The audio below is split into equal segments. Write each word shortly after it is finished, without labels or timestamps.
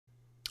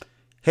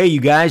Hey,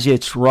 you guys,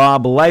 it's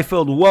Rob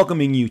Liefeld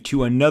welcoming you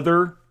to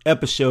another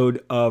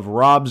episode of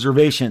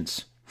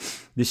Robservations.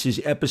 This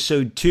is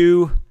episode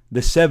 2,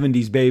 the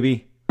 70s,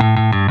 baby.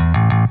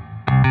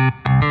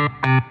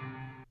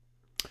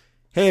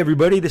 Hey,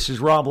 everybody, this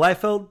is Rob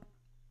Liefeld.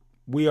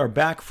 We are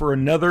back for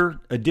another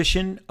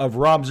edition of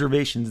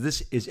Robservations.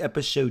 This is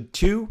episode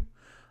 2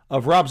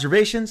 of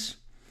Robservations,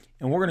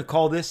 and we're going to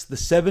call this the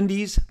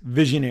 70s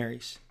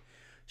Visionaries.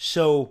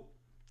 So,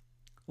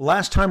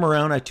 last time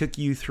around, I took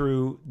you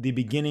through the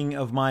beginning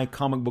of my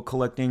comic book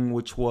collecting,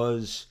 which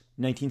was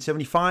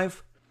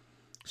 1975.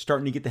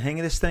 Starting to get the hang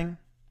of this thing.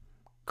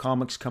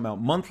 Comics come out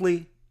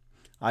monthly.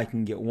 I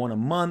can get one a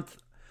month.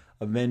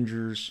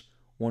 Avengers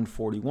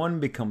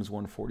 141 becomes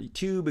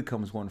 142,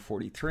 becomes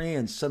 143,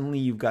 and suddenly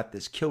you've got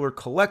this killer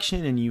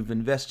collection, and you've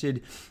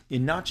invested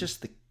in not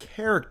just the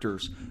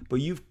characters,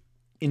 but you've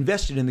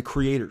invested in the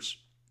creators.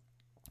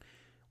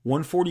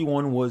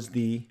 141 was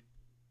the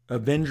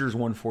Avengers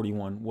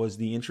 141 was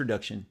the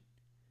introduction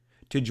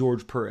to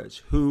George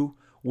Perez, who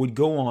would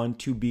go on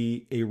to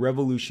be a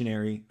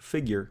revolutionary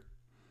figure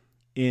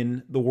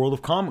in the world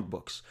of comic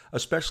books,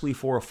 especially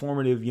for a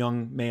formative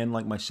young man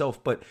like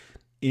myself. But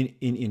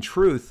in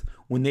truth,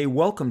 when they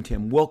welcomed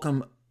him,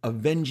 welcome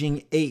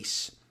Avenging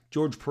Ace,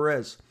 George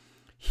Perez,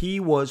 he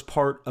was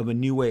part of a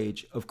new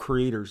age of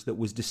creators that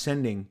was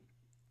descending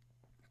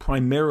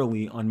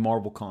primarily on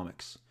Marvel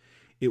Comics.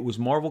 It was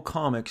Marvel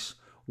Comics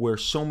where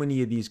so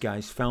many of these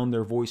guys found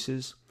their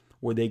voices,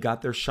 where they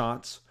got their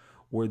shots,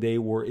 where they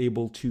were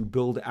able to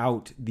build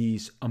out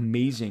these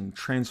amazing,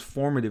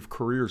 transformative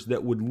careers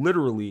that would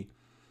literally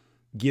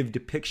give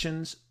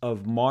depictions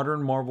of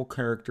modern Marvel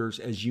characters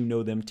as you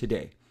know them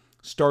today,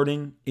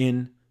 starting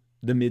in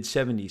the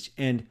mid-70s.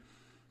 And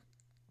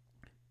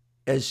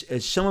as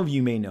some of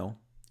you may know,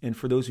 and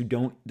for those who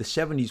don't, the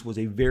 70s was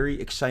a very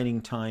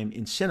exciting time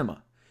in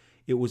cinema.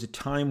 It was a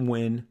time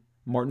when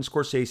Martin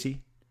Scorsese,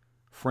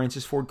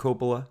 Francis Ford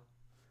Coppola,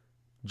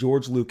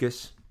 George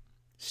Lucas,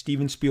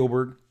 Steven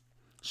Spielberg,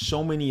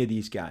 so many of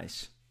these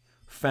guys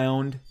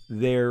found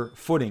their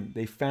footing.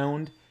 They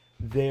found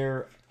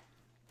their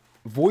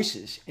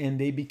voices, and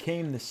they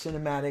became the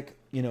cinematic,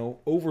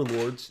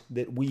 overlords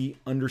that we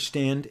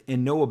understand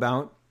and know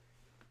about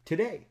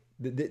today.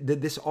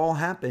 This all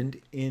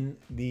happened in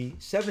the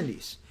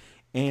 70s.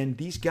 And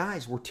these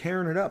guys were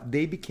tearing it up.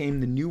 They became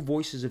the new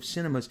voices of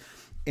cinemas.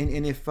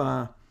 And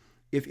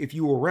if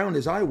you were around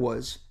as I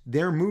was,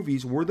 their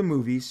movies were the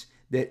movies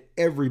that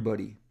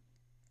everybody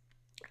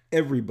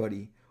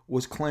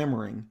was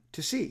clamoring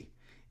to see.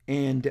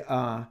 And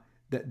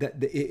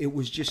it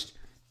was just,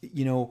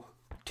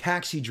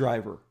 Taxi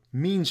Driver,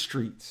 Mean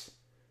Streets,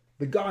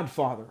 The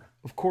Godfather.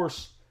 Of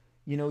course,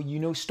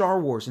 Star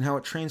Wars and how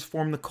it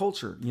transformed the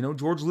culture.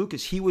 George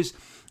Lucas, he was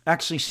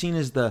actually seen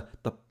as the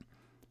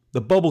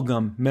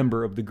bubblegum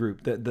member of the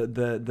group,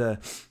 the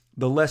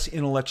less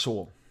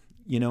intellectual.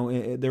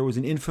 There was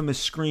an infamous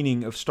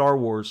screening of Star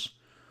Wars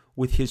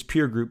with his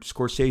peer group,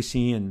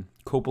 Scorsese and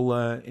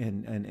Coppola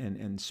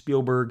and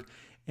Spielberg,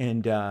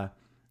 and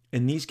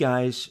these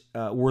guys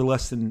were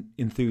less than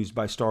enthused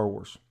by Star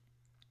Wars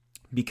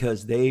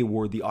because they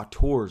were the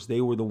auteurs.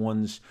 They were the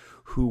ones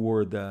who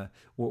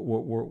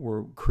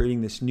were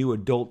creating this new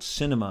adult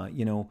cinema.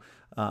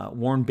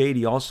 Warren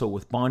Beatty also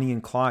with Bonnie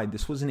and Clyde.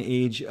 This was an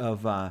age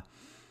of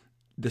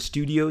the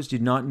studios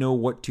did not know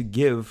what to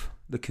give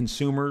the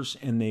consumers,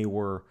 and they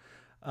were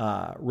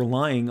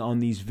relying on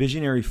these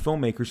visionary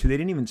filmmakers who they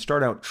didn't even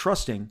start out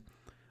trusting,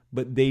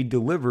 but they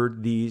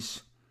delivered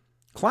these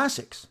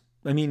classics.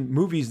 I mean,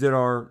 movies that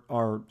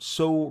are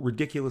so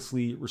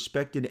ridiculously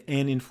respected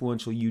and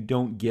influential. You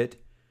don't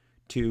get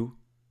to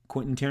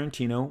Quentin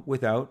Tarantino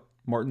without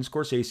Martin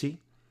Scorsese,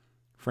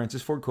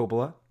 Francis Ford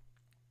Coppola.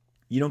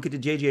 You don't get to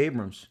J.J.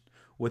 Abrams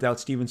without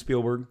Steven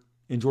Spielberg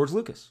and George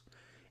Lucas.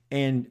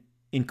 And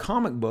in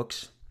comic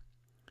books,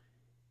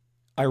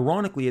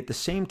 ironically, at the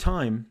same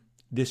time,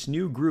 this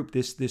new group,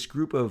 this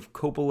group of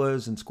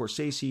Coppolas and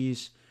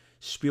Scorseses,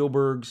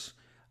 Spielbergs,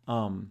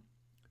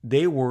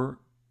 they were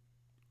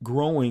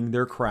growing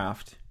their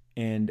craft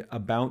and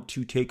about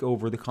to take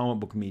over the comic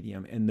book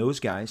medium. And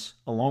those guys,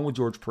 along with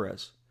George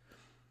Perez,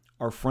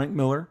 are Frank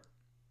Miller,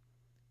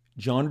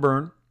 John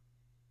Byrne,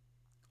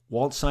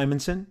 Walt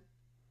Simonson,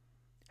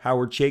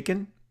 Howard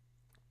Chaykin,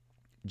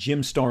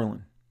 Jim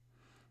Starlin.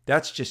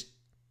 That's just,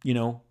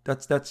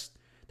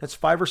 that's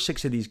 5 or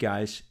 6 of these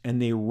guys,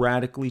 and they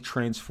radically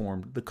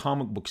transformed the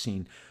comic book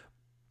scene.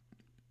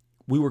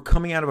 We were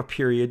coming out of a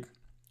period,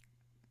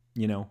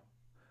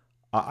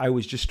 I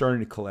was just starting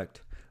to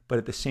collect, but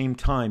at the same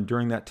time,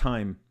 during that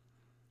time,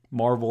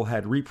 Marvel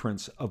had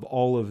reprints of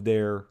all of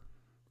their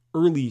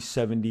early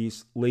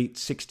 70s, late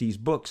 60s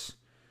books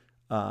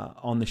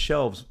on the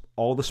shelves.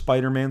 All the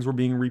Spider-Mans were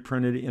being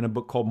reprinted in a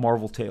book called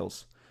Marvel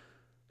Tales.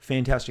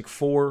 Fantastic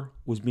Four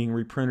was being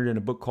reprinted in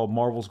a book called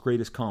Marvel's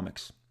Greatest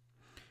Comics.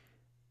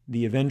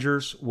 The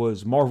Avengers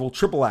was Marvel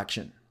Triple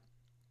Action.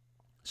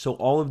 So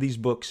all of these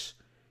books,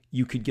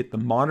 you could get the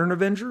modern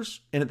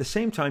Avengers, and at the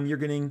same time, you're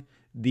getting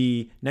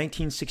the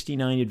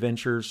 1969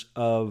 adventures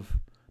of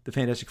the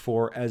Fantastic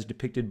Four as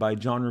depicted by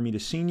John Romita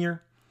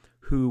Sr.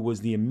 who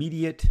was the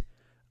immediate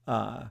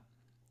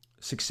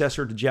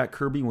successor to Jack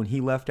Kirby when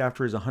he left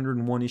after his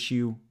 101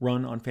 issue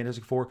run on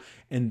Fantastic Four.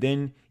 And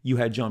then you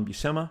had John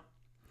Buscema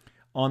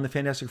on the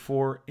Fantastic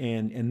Four,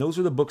 and those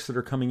are the books that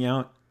are coming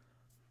out.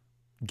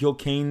 Gil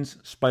Kane's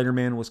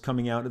Spider-Man was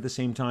coming out at the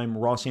same time.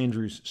 Ross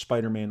Andrews'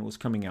 Spider-Man was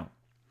coming out.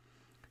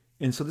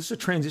 And so this is a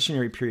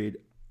transitionary period.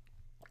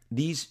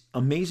 These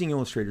amazing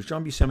illustrators,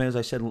 John Buscema, as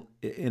I said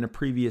in a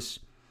previous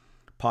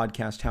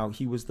podcast, how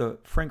he was the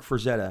Frank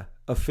Frazetta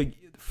of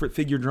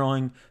figure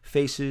drawing,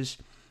 faces.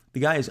 The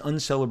guy is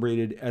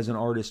uncelebrated as an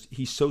artist.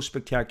 He's so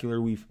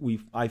spectacular.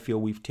 I feel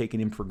we've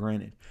taken him for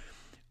granted.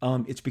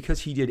 It's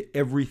because he did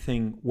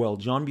everything well.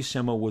 John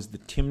Buscema was the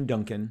Tim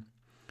Duncan.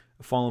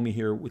 Follow me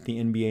here with the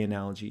NBA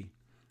analogy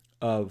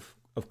of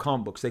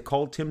comic books. They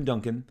called Tim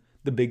Duncan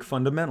the big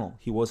fundamental.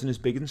 He wasn't as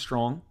big and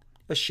strong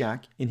as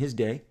Shaq in his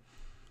day,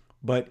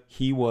 but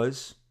he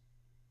was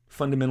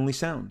fundamentally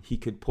sound. He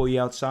could pull you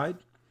outside,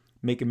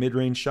 make a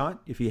mid-range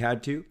shot if he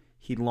had to.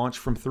 He'd launch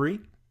from three.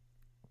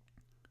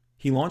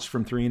 He launched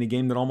from three in a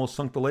game that almost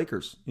sunk the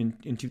Lakers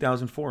in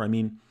 2004. I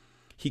mean,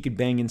 he could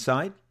bang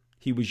inside.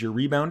 He was your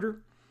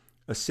rebounder,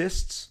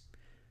 assists.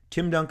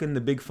 Tim Duncan,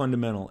 the big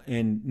fundamental.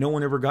 And no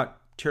one ever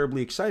got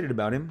terribly excited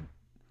about him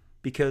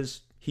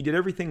because he did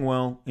everything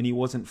well and he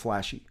wasn't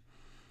flashy.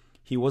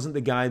 He wasn't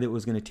the guy that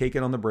was going to take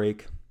it on the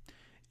break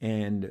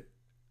and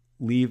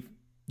leave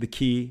the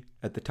key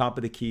at the top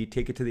of the key,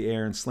 take it to the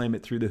air and slam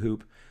it through the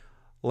hoop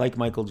like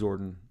Michael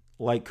Jordan,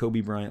 like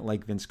Kobe Bryant,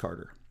 like Vince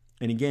Carter.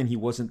 And again, he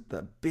wasn't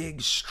the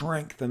big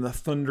strength and the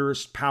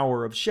thunderous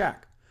power of Shaq.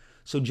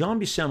 So John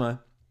Buscema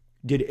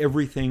did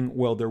everything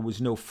well. There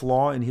was no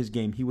flaw in his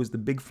game. He was the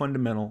big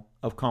fundamental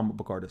of comic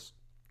book artists.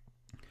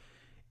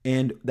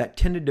 And that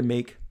tended to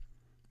make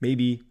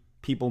maybe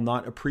people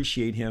not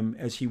appreciate him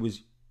as he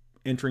was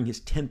entering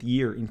his 10th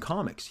year in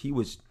comics. He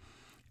was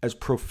as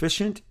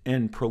proficient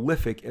and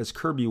prolific as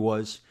Kirby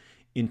was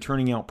in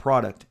turning out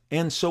product.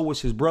 And so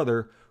was his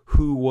brother,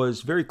 who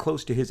was very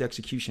close to his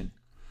execution.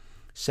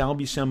 Sal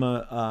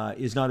Buscema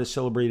is not as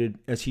celebrated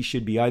as he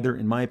should be either,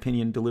 in my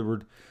opinion,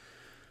 delivered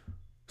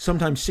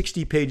sometimes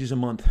 60 pages a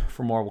month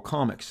for Marvel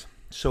Comics.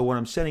 So what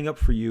I'm setting up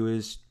for you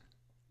is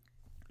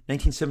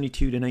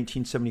 1972 to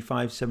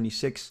 1975,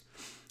 76.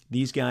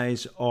 These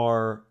guys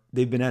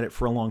they've been at it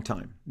for a long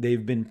time.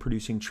 They've been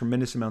producing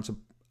tremendous amounts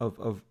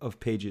of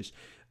pages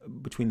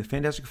between the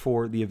Fantastic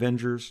Four, the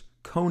Avengers,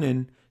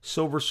 Conan,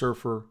 Silver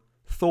Surfer,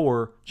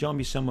 Thor. John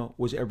Buscema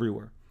was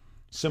everywhere.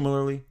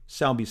 Similarly,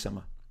 Sal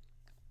Buscema.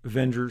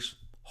 Avengers,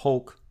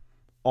 Hulk,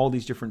 all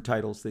these different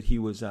titles that he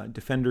was,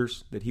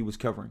 Defenders, that he was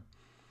covering.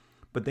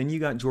 But then you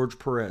got George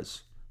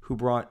Perez, who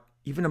brought,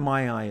 even to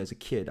my eye as a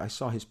kid, I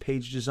saw his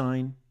page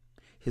design,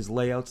 his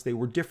layouts, they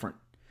were different.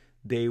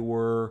 They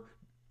were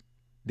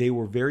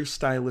very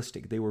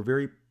stylistic. They were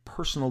very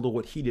personal to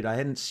what he did. I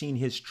hadn't seen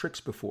his tricks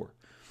before.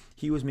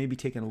 He was maybe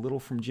taking a little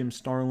from Jim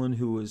Starlin,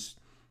 who was,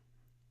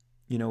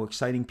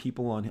 exciting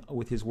people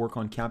with his work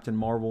on Captain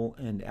Marvel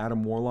and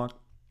Adam Warlock.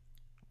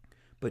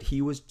 But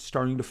he was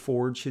starting to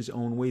forge his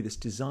own way. This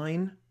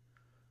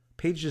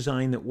page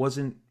design that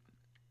wasn't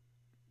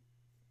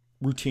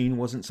routine,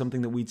 wasn't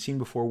something that we'd seen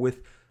before,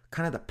 with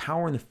kind of the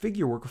power and the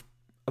figure work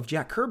of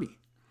Jack Kirby.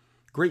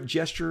 Great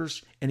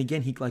gestures, and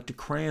again, he liked to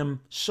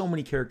cram so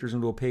many characters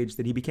into a page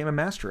that he became a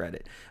master at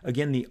it.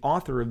 Again, the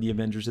author of the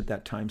Avengers at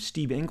that time,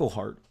 Steve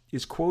Englehart,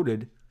 is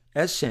quoted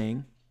as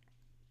saying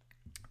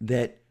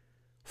that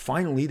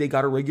finally they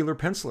got a regular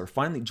penciler.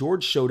 Finally,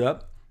 George showed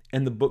up,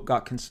 and the book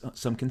got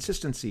some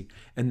consistency.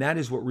 And that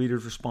is what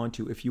readers respond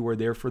to if you are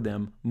there for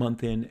them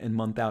month in and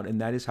month out. And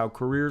that is how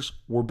careers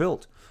were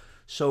built.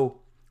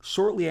 So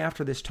shortly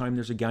after this time,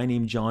 there's a guy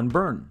named John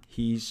Byrne.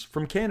 He's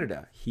from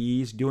Canada.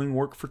 He's doing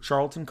work for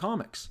Charlton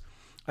Comics.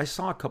 I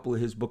saw a couple of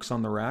his books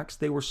on the racks.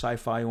 They were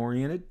sci-fi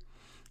oriented.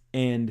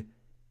 And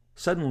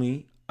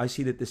suddenly, I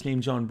see that this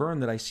name John Byrne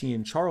that I see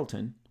in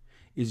Charlton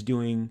is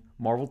doing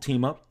Marvel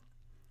Team Up.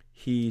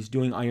 He's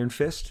doing Iron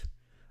Fist.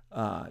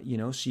 So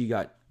you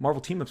got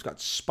Marvel Team Up's got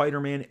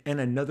Spider-Man and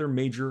another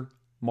major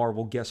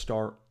Marvel guest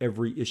star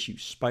every issue.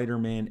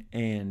 Spider-Man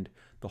and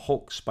the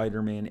Hulk,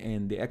 Spider-Man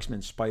and the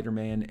X-Men,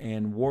 Spider-Man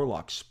and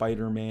Warlock,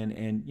 Spider-Man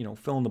and,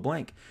 fill in the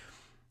blank.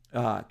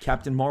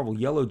 Captain Marvel,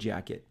 Yellow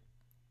Jacket,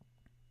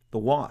 the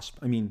Wasp.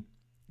 I mean,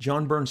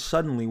 John Byrne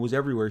suddenly was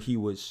everywhere. He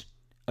was,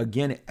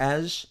 again,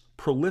 as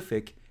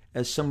prolific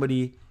as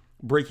somebody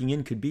breaking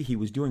in could be. He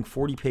was doing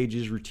 40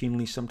 pages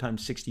routinely,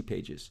 sometimes 60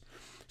 pages.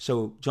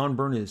 So John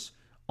Byrne is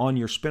on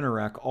your spinner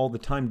rack all the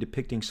time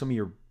depicting some of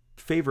your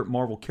favorite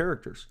Marvel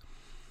characters.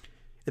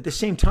 At the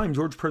same time,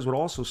 George Perez would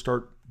also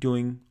start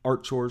doing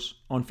art chores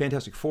on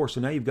Fantastic Four.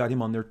 So now you've got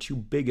him on their two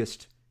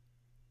biggest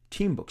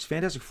team books.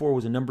 Fantastic Four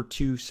was a number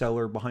 2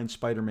 seller behind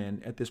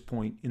Spider-Man at this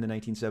point in the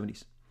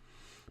 1970s.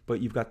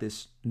 But you've got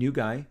this new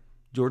guy,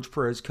 George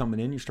Perez, coming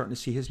in. You're starting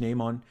to see his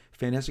name on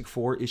Fantastic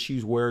Four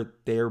issues where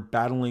they're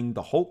battling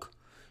the Hulk.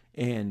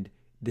 And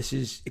this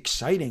is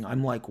exciting.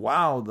 I'm like,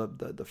 wow,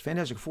 the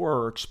Fantastic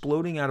Four are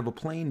exploding out of a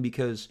plane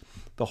because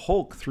the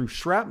Hulk threw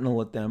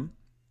shrapnel at them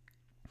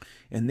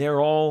And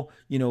they're all,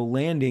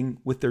 landing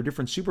with their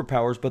different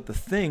superpowers, but the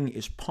Thing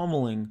is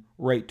pummeling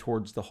right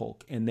towards the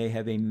Hulk, and they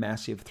have a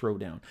massive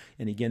throwdown.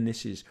 And again,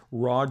 this is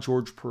raw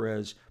George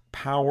Perez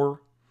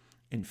power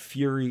and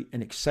fury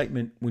and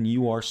excitement when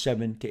you are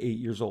 7 to 8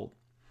 years old.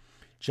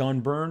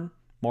 John Byrne,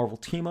 Marvel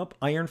Team Up,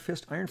 Iron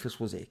Fist. Iron Fist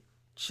was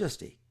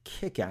just a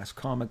kick-ass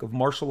comic of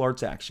martial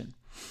arts action.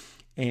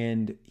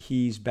 And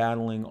he's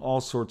battling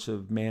all sorts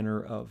of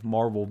manner of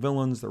Marvel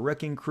villains, the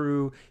Wrecking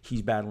Crew.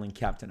 He's battling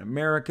Captain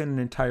America, an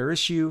entire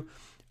issue.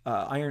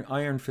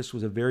 Iron Fist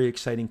was a very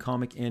exciting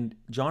comic, and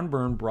John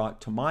Byrne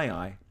brought to my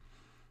eye,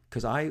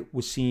 because I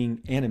was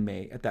seeing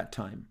anime at that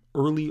time,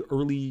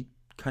 early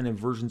kind of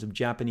versions of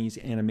Japanese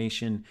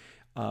animation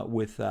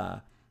with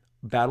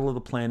Battle of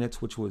the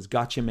Planets, which was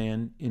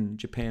Gatchaman in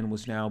Japan,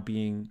 was now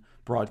being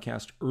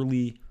broadcast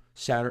early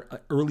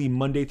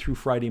Monday through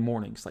Friday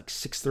mornings, like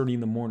 6:30 in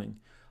the morning,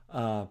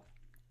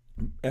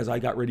 as I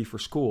got ready for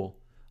school,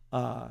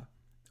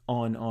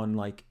 on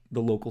like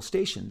the local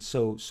stations.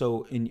 So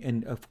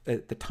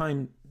at the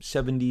time,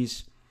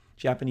 70s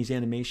Japanese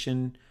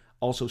animation,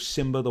 also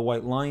Simba the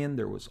White Lion.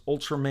 There was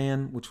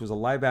Ultraman, which was a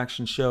live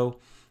action show.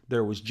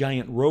 There was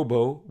Giant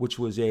Robo, which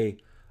was a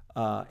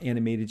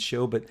animated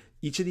show. But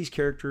each of these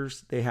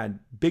characters, they had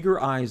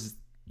bigger eyes.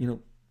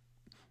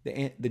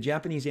 The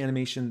Japanese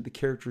animation, the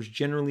characters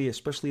generally,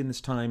 especially in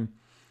this time,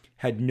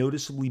 had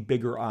noticeably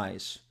bigger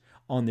eyes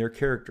on their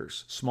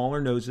characters,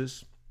 smaller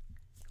noses,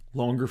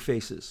 longer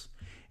faces.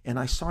 And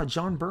I saw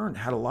John Byrne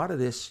had a lot of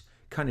this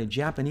kind of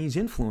Japanese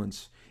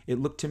influence. It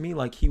looked to me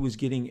like he was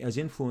getting as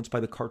influenced by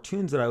the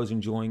cartoons that I was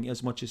enjoying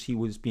as much as he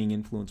was being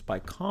influenced by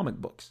comic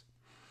books.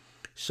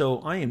 So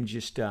I am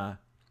just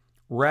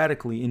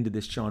radically into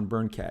this John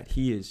Byrne cat.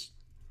 He is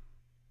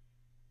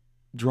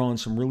drawn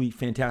some really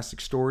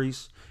fantastic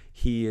stories.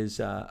 He is,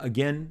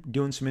 again,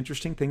 doing some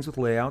interesting things with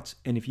layouts.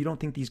 And if you don't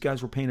think these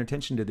guys were paying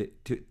attention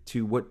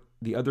to what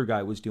the other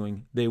guy was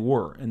doing, they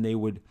were. And they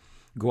would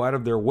go out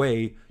of their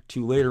way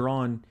to later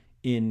on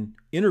in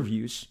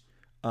interviews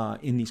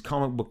in these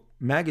comic book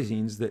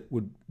magazines that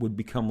would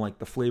become like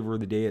the flavor of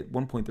the day. At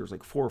one point, there was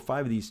like 4 or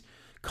 5 of these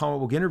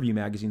comic book interview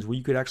magazines where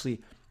you could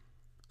actually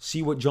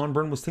see what John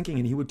Byrne was thinking.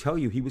 And he would tell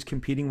you he was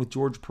competing with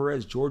George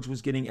Perez. George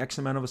was getting X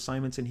amount of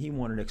assignments and he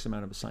wanted X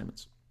amount of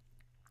assignments.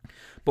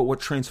 But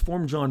what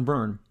transformed John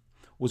Byrne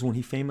was when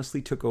he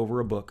famously took over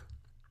a book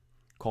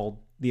called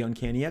The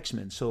Uncanny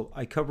X-Men. So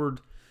I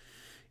covered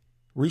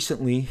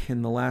recently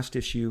in the last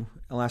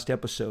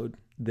episode,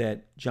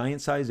 that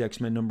Giant Size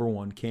X-Men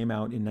 #1 came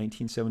out in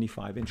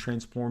 1975 and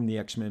transformed the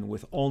X-Men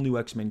with all new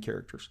X-Men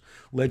characters.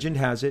 Legend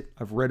has it,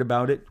 I've read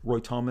about it, Roy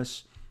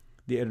Thomas,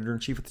 the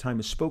editor-in-chief at the time,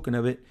 has spoken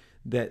of it,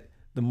 that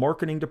the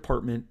marketing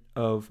department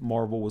of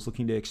Marvel was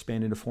looking to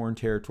expand into foreign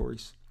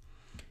territories.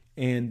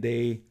 And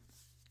they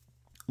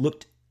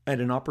looked at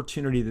an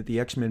opportunity that the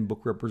X-Men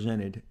book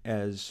represented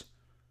as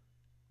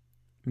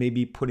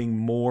maybe putting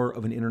more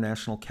of an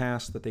international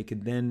cast that they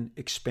could then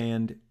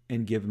expand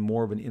and give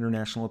more of an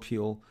international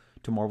appeal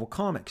to Marvel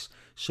Comics.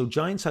 So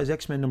Giant Size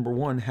X-Men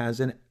 #1 has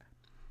an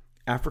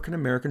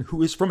African-American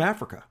who is from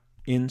Africa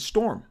in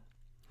Storm.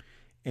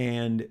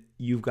 And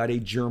you've got a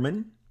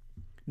German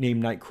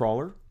named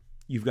Nightcrawler.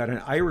 You've got an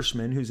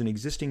Irishman who's an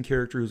existing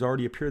character who's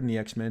already appeared in the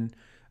X-Men,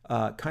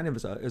 kind of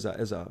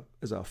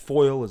as a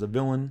foil, as a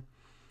villain.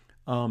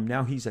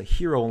 Now he's a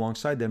hero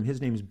alongside them. His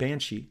name's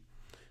Banshee.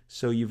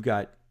 So you've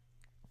got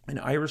an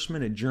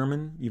Irishman, a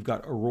German. You've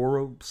got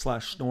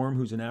Aurora/Storm,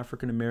 who's an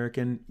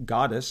African-American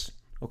goddess,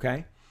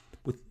 okay?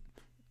 With,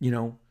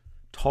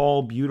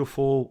 tall,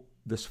 beautiful,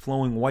 this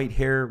flowing white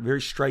hair,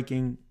 very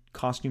striking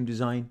costume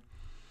design.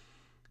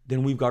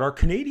 Then we've got our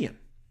Canadian.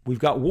 We've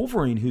got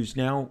Wolverine, who's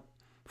now,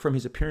 from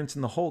his appearance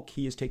in the Hulk,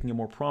 he is taking a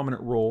more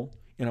prominent role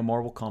in a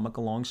Marvel comic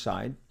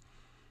alongside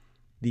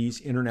these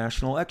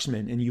international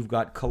X-Men. And you've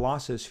got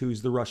Colossus,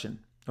 who's the Russian,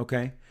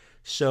 okay?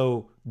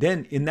 So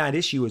then in that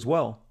issue as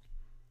well,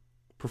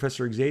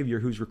 Professor Xavier,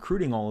 who's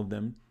recruiting all of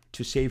them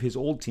to save his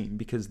old team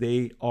because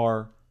they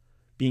are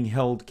being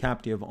held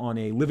captive on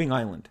a living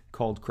island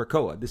called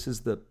Krakoa. This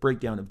is the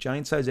breakdown of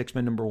Giant Size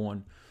X-Men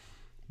 #1,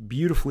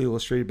 beautifully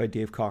illustrated by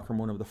Dave Cockrum,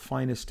 one of the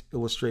finest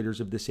illustrators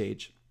of this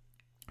age,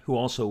 who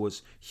also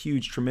was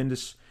huge,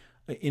 tremendous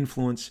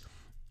influence.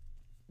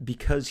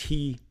 Because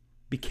he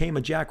became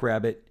a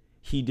Jackrabbit,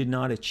 he did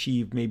not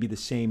achieve maybe the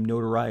same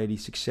notoriety,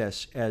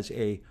 success as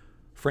a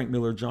Frank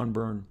Miller, John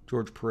Byrne,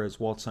 George Perez,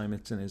 Walt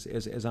Simonson,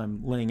 as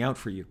I'm laying out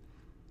for you.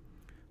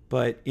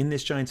 But in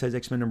this Giant Size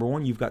X-Men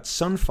 #1, you've got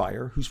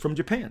Sunfire, who's from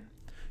Japan.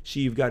 So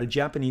you've got a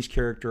Japanese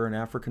character, an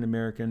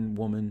African-American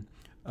woman,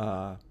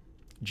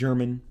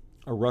 German,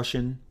 a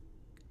Russian,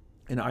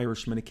 an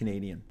Irishman, a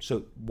Canadian.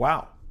 So,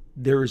 wow,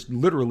 there is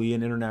literally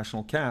an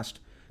international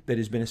cast that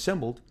has been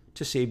assembled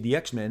to save the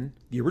X-Men,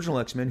 the original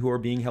X-Men, who are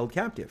being held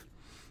captive.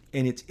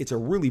 And it's a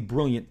really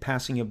brilliant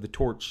passing of the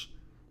torch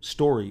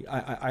story.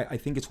 I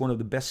think it's one of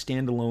the best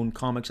standalone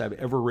comics I've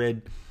ever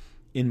read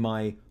in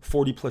my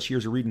 40 plus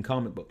years of reading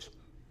comic books.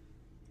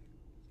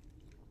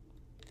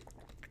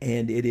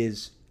 And it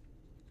is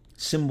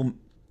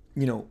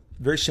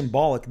very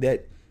symbolic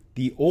that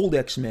the old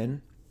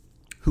X-Men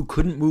who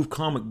couldn't move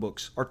comic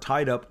books are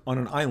tied up on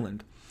an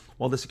island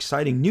while this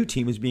exciting new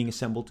team is being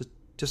assembled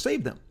to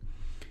save them.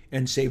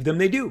 And save them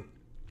they do.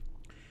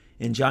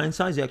 And Giant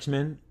Size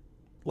X-Men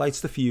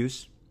lights the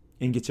fuse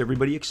and gets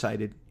everybody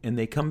excited, and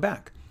they come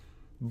back.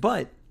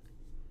 But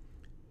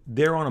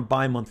they're on a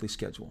bi-monthly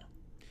schedule.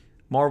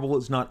 Marvel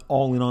is not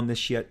all in on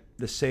this yet.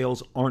 The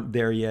sales aren't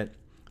there yet.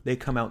 They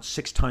come out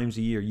 6 times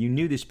a year. You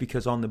knew this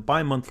because on the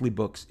bi-monthly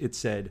books, it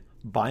said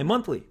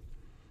bi-monthly.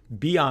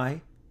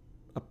 B-I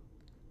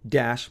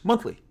dash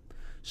monthly.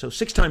 So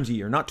 6 times a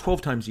year, not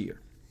 12 times a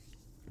year.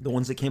 The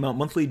ones that came out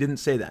monthly didn't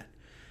say that.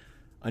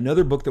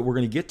 Another book that we're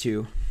going to get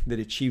to that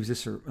achieves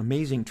this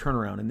amazing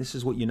turnaround, and this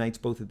is what unites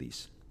both of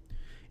these.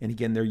 And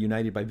again, they're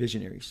united by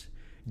visionaries.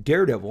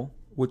 Daredevil,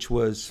 which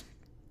was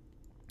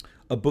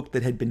a book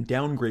that had been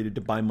downgraded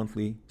to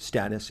bi-monthly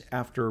status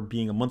after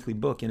being a monthly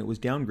book, and it was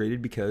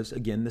downgraded because,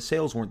 again, the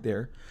sales weren't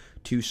there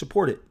to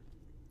support it.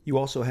 You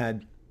also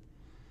had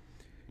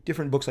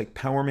different books like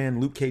Power Man,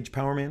 Luke Cage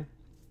Power Man.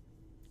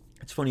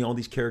 It's funny, all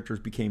these characters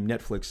became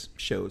Netflix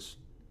shows,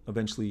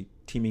 eventually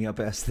teaming up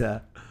as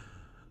the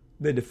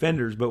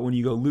Defenders. But when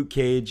you go Luke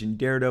Cage and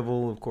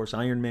Daredevil, of course,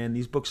 Iron Man,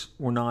 these books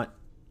were not,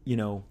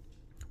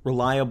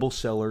 reliable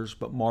sellers,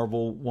 but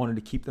Marvel wanted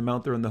to keep them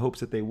out there in the hopes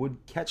that they would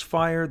catch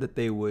fire, that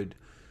they would,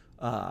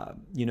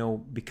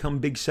 become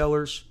big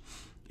sellers.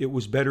 It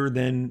was better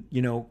than,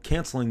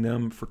 canceling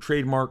them for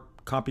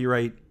trademark,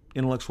 copyright,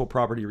 intellectual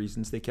property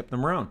reasons. They kept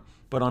them around,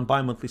 but on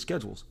bi-monthly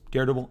schedules,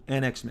 Daredevil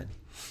and X-Men.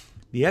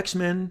 The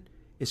X-Men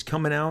is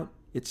coming out.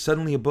 It's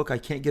suddenly a book I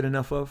can't get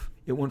enough of.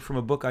 It went from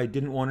a book I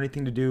didn't want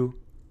anything to do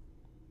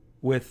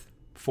with,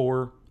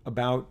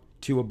 about,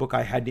 to a book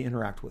I had to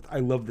interact with. I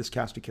love this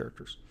cast of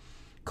characters.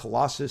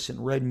 Colossus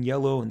in red and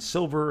yellow and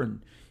silver,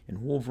 and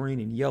Wolverine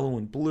in yellow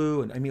and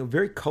blue. And a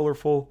very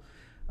colorful,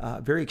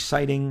 very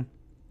exciting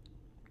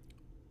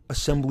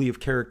assembly of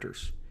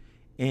characters.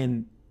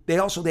 And they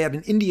have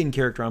an Indian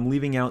character. I'm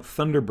leaving out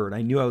Thunderbird.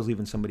 I knew I was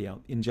leaving somebody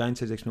out. In Giant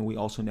Size X-Men, we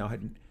also now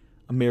had an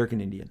American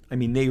Indian.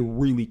 They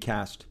really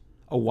cast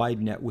a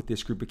wide net with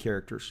this group of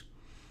characters.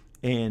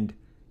 And,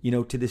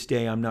 to this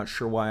day, I'm not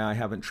sure why I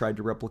haven't tried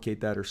to replicate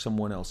that or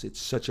someone else.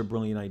 It's such a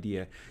brilliant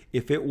idea.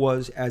 If it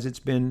was, as it's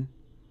been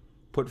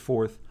put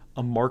forth,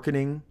 a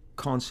marketing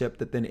concept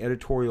that then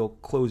editorial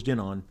closed in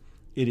on,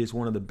 it is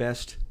one of the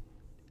best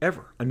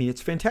ever.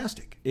 It's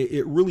fantastic.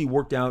 It really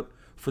worked out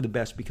for the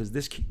best because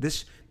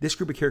this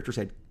group of characters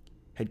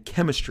had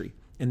chemistry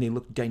and they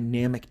looked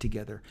dynamic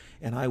together.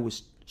 And I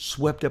was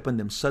swept up in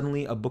them.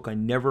 Suddenly, a book I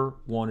never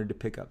wanted to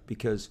pick up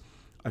because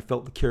I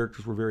felt the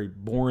characters were very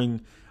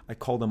boring. I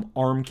call them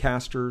arm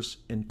casters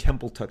and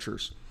temple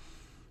touchers.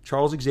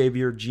 Charles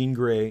Xavier, Jean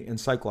Grey, and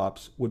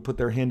Cyclops would put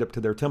their hand up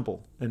to their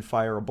temple and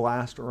fire a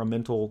blast or a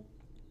mental,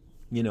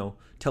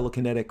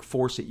 telekinetic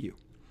force at you.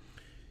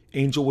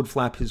 Angel would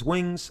flap his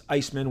wings.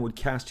 Iceman would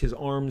cast his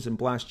arms and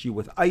blast you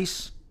with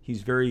ice.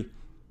 He's very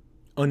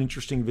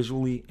uninteresting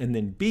visually. And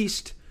then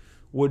Beast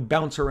would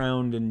bounce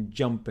around and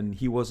jump, and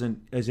he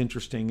wasn't as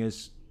interesting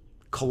as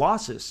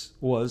Colossus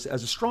was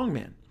as a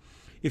strongman.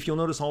 If you'll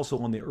notice also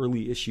on the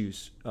early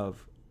issues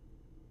of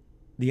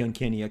the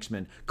Uncanny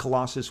X-Men,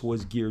 Colossus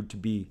was geared to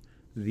be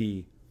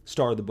the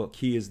star of the book.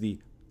 He is the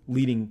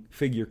leading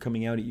figure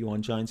coming out at you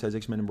on Giant Size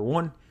X-Men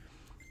 #1.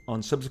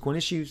 On subsequent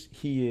issues,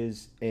 he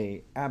is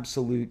a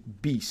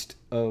absolute beast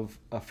of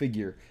a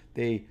figure.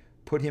 They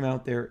put him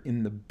out there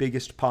in the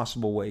biggest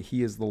possible way.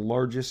 He is the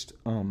largest.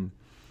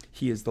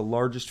 He is the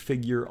largest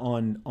figure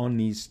on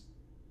these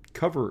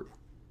cover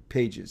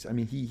pages.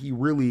 He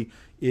really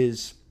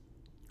is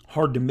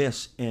hard to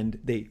miss, and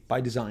they, by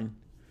design.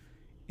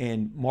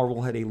 And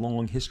Marvel had a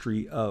long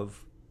history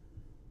of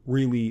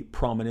really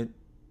prominent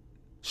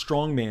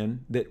strongman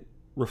that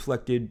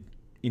reflected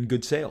in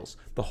good sales.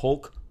 The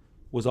Hulk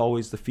was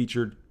always the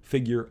featured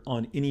figure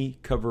on any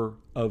cover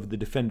of the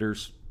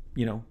Defenders,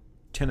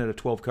 10 out of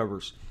 12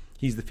 covers.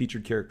 He's the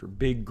featured character.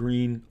 Big,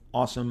 green,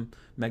 awesome,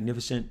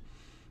 magnificent.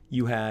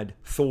 You had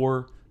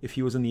Thor, if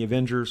he was in the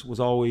Avengers, was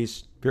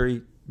always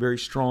very, very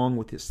strong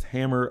with his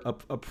hammer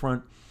up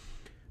front.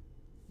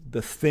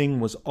 The Thing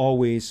was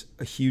always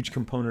a huge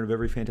component of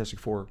every Fantastic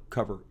Four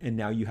cover. And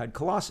now you had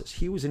Colossus.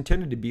 He was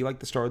intended to be like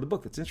the star of the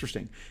book. That's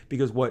interesting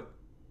because what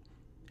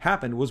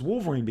happened was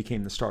Wolverine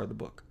became the star of the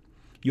book.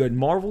 You had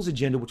Marvel's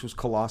agenda, which was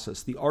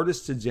Colossus, the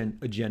artist's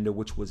agenda,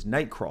 which was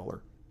Nightcrawler,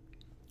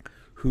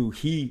 who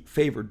he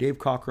favored. Dave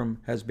Cockrum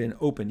has been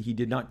open. He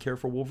did not care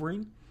for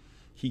Wolverine.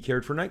 He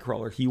cared for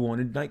Nightcrawler. He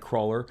wanted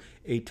Nightcrawler,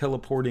 a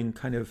teleporting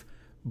kind of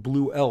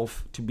blue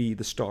elf, to be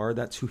the star.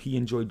 That's who he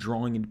enjoyed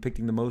drawing and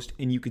depicting the most.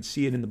 And you could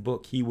see it in the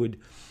book. He would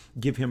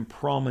give him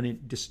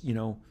prominent,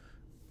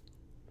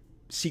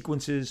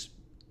 sequences,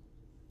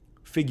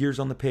 figures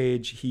on the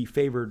page. He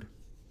favored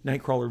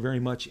Nightcrawler very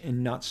much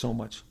and not so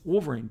much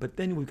Wolverine. But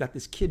then we've got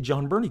this kid,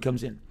 John Byrne,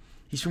 comes in.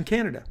 He's from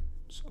Canada.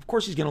 So of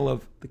course he's going to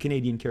love the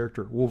Canadian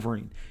character,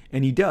 Wolverine.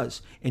 And he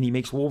does. And he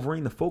makes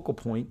Wolverine the focal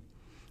point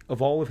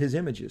of all of his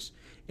images.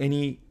 And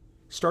he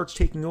starts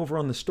taking over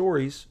on the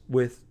stories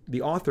with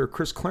the author,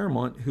 Chris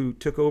Claremont, who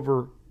took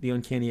over the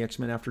Uncanny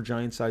X-Men after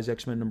Giant Size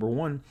X-Men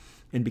 #1.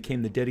 and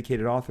became the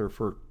dedicated author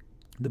for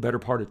the better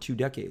part of 2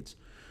 decades.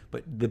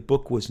 But the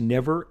book was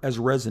never as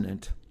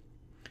resonant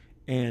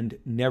and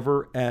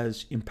never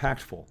as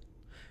impactful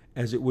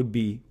as it would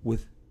be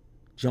with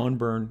John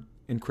Byrne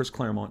and Chris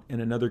Claremont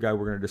and another guy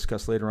we're going to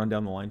discuss later on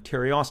down the line,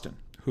 Terry Austin,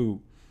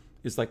 who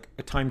is like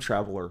a time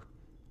traveler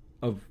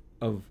of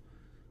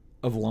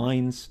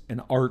lines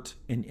and art,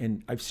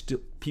 and I've still,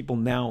 people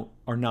now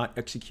are not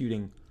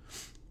executing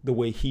the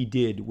way he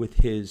did with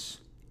his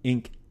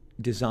ink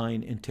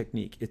design and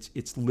technique.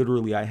 It's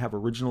literally, I have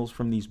originals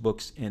from these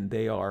books, and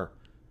they are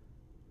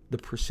the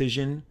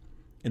precision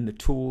and the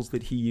tools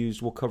that he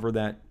used. We'll cover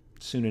that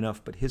soon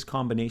enough, but his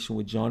combination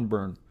with John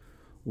Byrne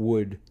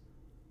would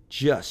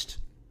just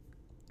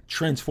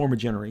transform a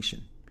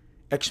generation.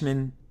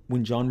 X-Men,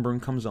 when John Byrne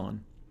comes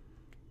on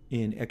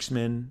in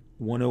X-Men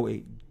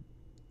 108,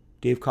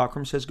 Dave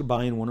Cockrum says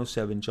goodbye in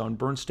 107, John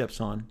Byrne steps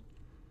on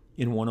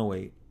in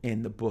 108,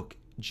 and the book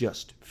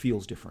just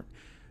feels different.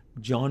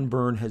 John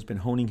Byrne has been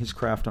honing his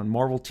craft on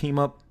Marvel Team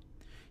Up.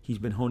 He's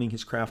been honing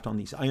his craft on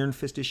these Iron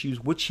Fist issues,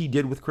 which he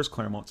did with Chris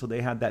Claremont, so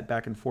they had that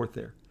back and forth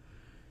there.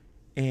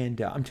 And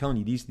I'm telling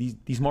you,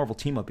 these Marvel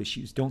Team Up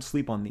issues, don't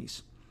sleep on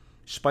these.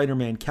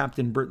 Spider-Man,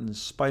 Captain Britain,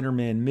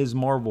 Spider-Man, Ms.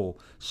 Marvel,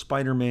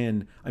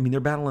 Spider-Man. I mean, they're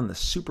battling the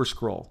Super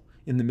Skrull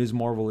in the Ms.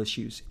 Marvel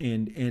issues,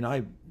 and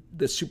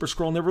the Super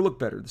Skrull never looked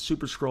better. The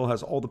Super Skrull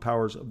has all the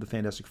powers of the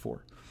Fantastic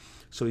Four.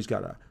 So he's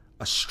got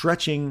a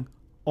stretching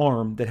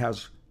arm that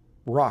has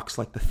rocks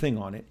like the Thing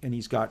on it, and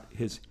he's got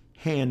his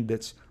hand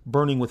that's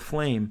burning with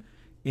flame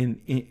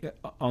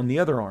on the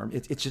other arm.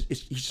 It's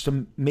just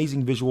an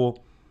amazing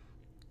visual,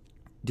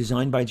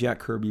 designed by Jack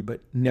Kirby,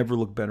 but never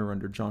looked better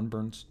under John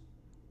Byrne's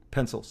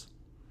pencils.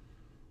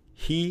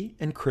 He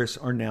and Chris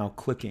are now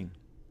clicking,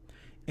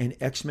 and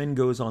X-Men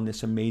goes on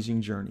this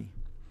amazing journey.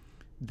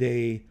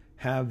 They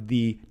have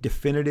the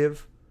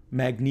definitive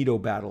Magneto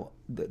battle.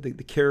 The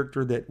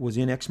character that was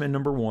in X-Men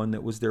 #1,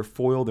 that was their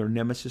foil, their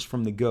nemesis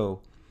from the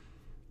go,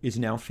 is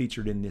now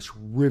featured in this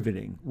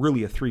riveting,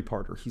 really a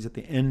 3-parter. He's at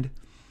the end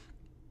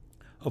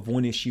of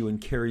one issue and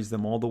carries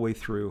them all the way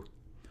through,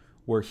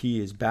 where he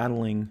is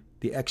battling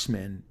the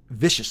X-Men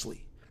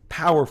viciously,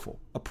 powerful,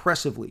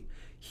 oppressively.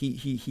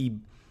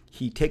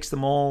 He takes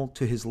them all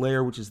to his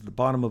lair, which is the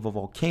bottom of a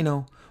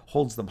volcano,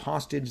 holds them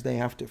hostage. They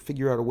have to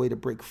figure out a way to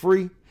break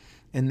free,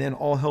 and then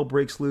all hell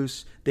breaks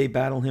loose. They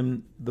battle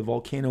him. The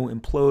volcano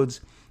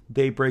implodes.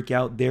 They break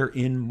out. They're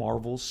in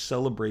Marvel's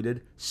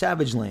celebrated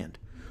Savage Land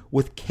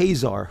with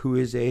Kazar, who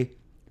is a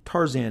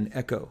Tarzan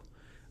echo.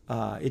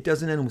 It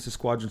doesn't end with the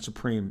Squadron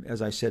Supreme,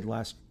 as I said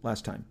last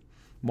time.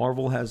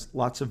 Marvel has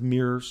lots of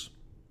mirrors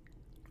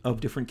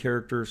of different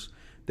characters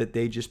that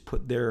they just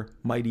put their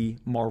mighty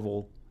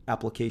Marvel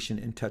application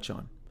and touch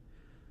on.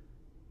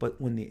 But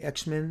when the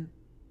X-Men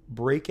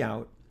break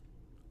out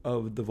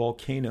of the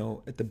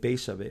volcano at the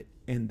base of it,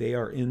 and they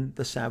are in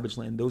the Savage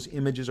Land, those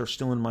images are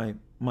still in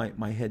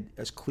my head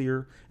as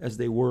clear as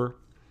they were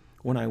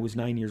when I was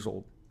 9 years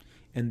old.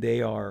 And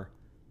they are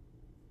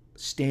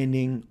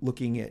standing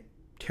looking at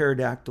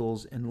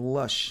pterodactyls and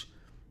lush,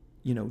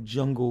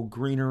 jungle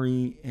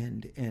greenery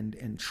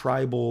and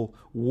tribal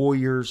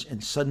warriors,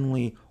 and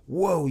suddenly,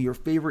 whoa, your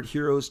favorite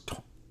heroes,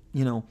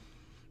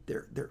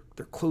 their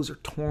clothes are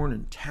torn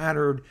and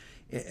tattered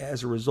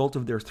as a result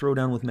of their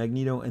throwdown with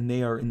Magneto, and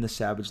they are in the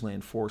Savage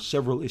Land for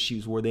several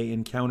issues where they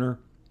encounter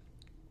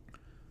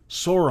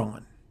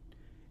Sauron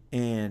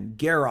and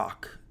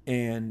Garrock,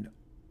 and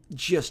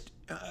just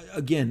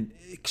again,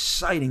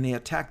 exciting. They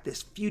attack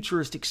this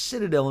futuristic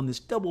citadel in this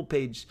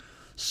double-page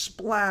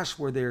splash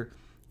where they're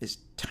as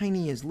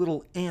tiny as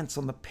little ants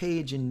on the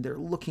page, and they're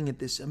looking at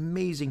this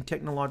amazing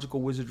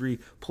technological wizardry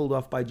pulled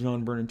off by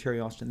John Byrne and Terry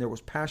Austin. There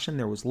was passion,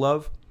 there was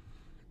love,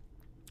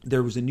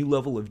 there was a new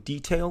level of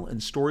detail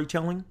and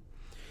storytelling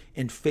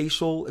and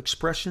facial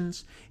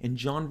expressions, and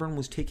John Byrne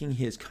was taking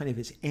his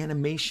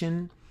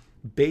animation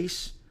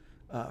base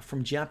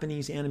from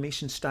Japanese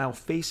animation style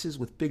faces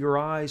with bigger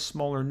eyes,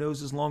 smaller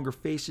noses, longer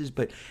faces,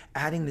 but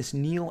adding this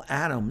Neil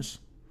Adams,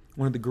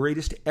 one of the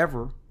greatest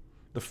ever,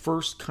 the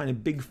first kind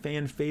of big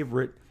fan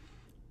favorite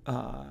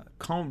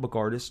comic book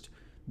artist,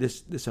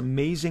 this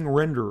amazing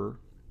renderer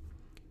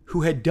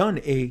who had done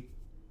a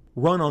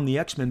run on the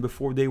X-Men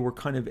before they were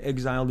kind of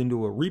exiled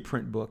into a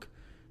reprint book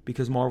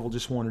because Marvel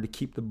just wanted to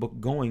keep the book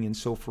going. And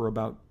so for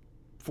about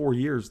 4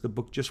 years, the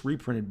book just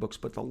reprinted books.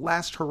 But the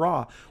last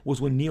hurrah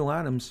was when Neil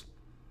Adams,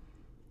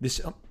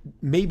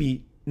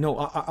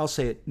 I'll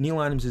say it,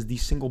 Neil Adams is the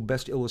single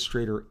best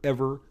illustrator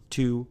ever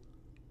to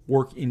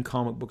work in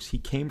comic books. He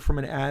came from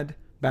an ad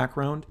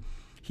background.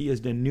 He has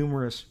done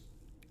numerous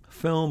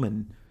film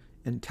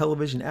and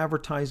television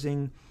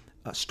advertising,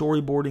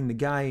 storyboarding. The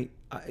guy,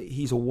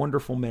 he's a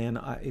wonderful man.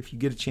 If you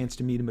get a chance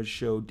to meet him at a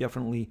show,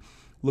 definitely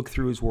look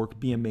through his work,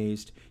 be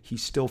amazed.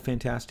 He's still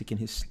fantastic in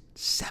his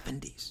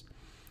 70s.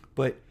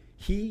 But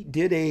he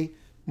did a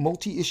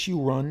multi-issue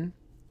run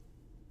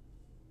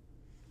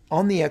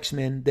on the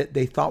X-Men that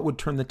they thought would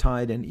turn the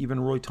tide, and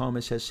even Roy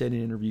Thomas has said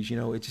in interviews,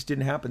 it just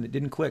didn't happen. It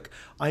didn't click.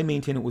 I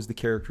maintain it was the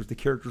characters. The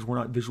characters were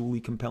not visually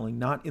compelling,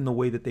 not in the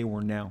way that they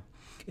were now.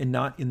 and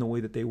not in the way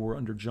that they were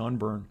under John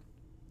Byrne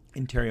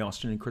and Terry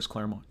Austin and Chris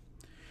Claremont.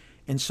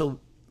 And so,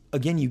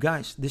 again, you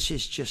guys, this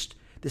is just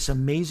this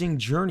amazing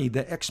journey.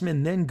 The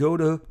X-Men then go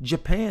to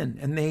Japan,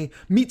 and they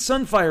meet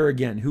Sunfire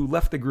again, who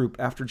left the group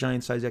after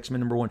Giant Size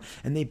X-Men #1,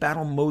 and they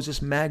battle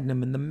Moses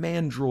Magnum and the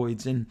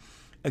Mandroids. And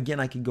again,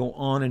 I could go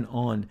on and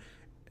on.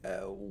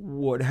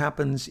 What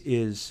happens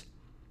is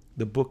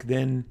the book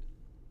then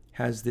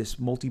has this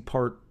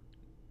multi-part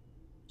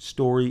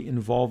story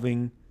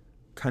involving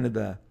kind of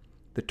the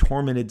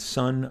tormented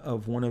son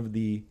of one of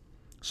the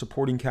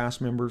supporting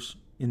cast members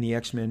in the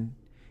X-Men,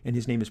 and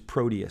his name is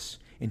Proteus,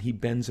 and he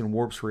bends and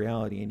warps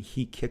reality, and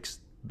he kicks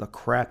the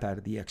crap out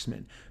of the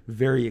X-Men.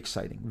 Very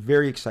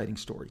exciting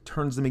story.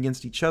 Turns them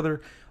against each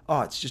other.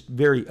 Oh, it's just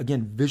very,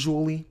 again,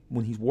 visually,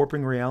 when he's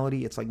warping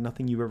reality, it's like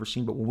nothing you've ever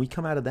seen. But when we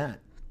come out of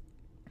that,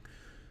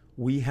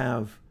 we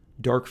have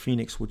Dark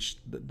Phoenix, which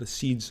the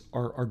seeds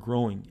are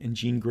growing, and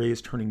Jean Grey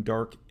is turning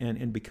dark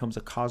and becomes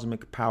a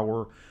cosmic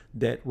power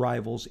that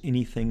rivals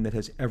anything that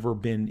has ever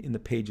been in the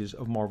pages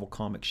of Marvel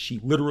Comics. She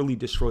literally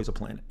destroys a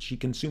planet. She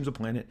consumes a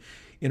planet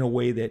in a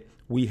way that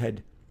we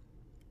had,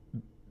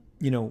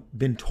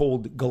 been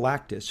told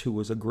Galactus, who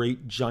was a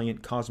great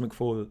giant cosmic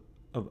foe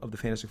of the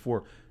Fantastic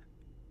Four,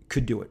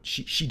 could do it.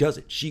 She does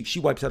it. She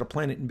wipes out a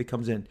planet and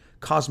becomes a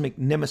cosmic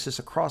nemesis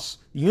across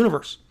the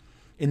universe.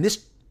 And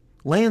this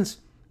lands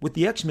with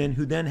the X-Men,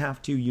 who then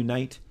have to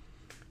unite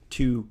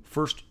to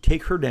first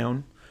take her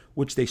down,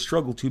 which they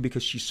struggle to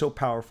because she's so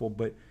powerful.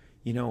 But,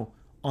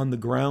 on the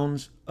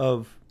grounds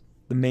of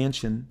the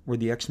mansion where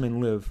the X-Men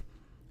live,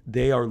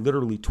 they are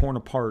literally torn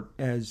apart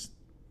as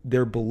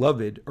their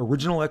beloved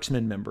original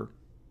X-Men member,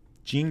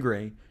 Jean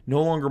Grey,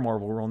 no longer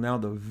Marvel Girl, now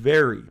the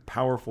very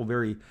powerful,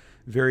 very,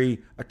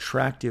 very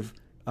attractive,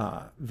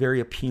 very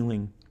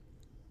appealing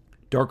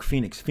Dark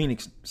Phoenix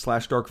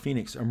 / Dark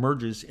Phoenix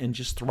emerges and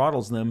just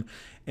throttles them.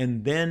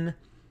 And then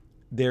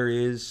there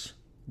is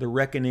the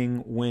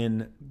reckoning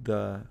when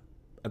a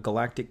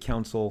galactic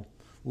council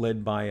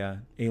led by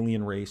an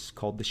alien race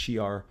called the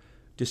Shi'ar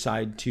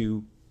decide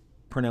to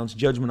pronounce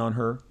judgment on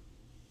her,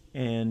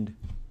 and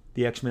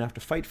the X-Men have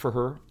to fight for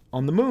her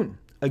on the moon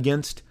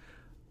against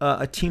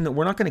a team that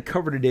we're not going to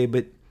cover today.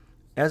 But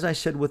as I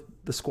said with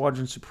the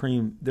Squadron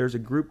Supreme, there's a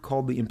group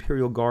called the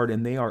Imperial Guard,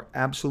 and they are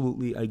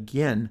absolutely,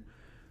 again,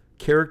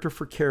 character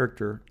for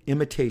character,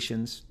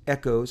 imitations,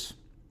 echoes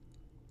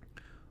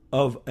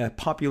of a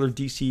popular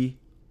DC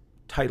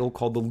title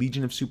called the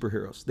Legion of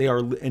Superheroes. They are,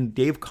 and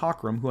Dave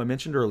Cockrum, who I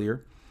mentioned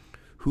earlier,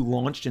 who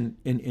launched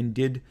and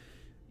did,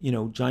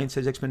 Giant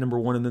Size X-Men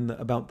 #1, and then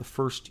about the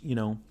first,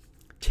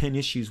 10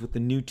 issues with the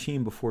new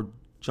team before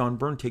John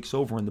Byrne takes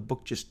over and the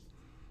book just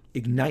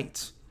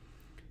ignites.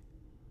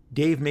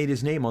 Dave made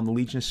his name on the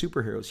Legion of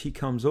Superheroes. He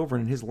comes over,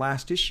 and in his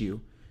last issue,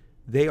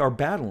 they are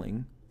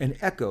battling an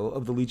echo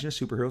of the Legion of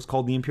Superheroes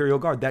called the Imperial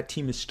Guard. That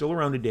team is still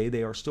around today.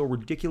 They are still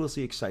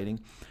ridiculously exciting.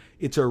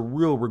 It's a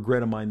real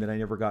regret of mine that I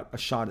never got a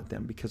shot at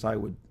them, because I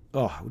would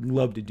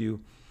love to do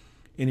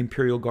an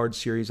Imperial Guard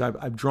series.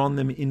 I've drawn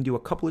them into a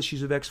couple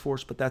issues of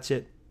X-Force, but that's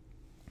it.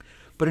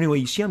 But anyway,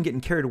 you see I'm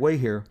getting carried away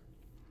here.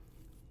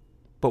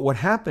 But what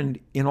happened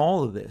in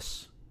all of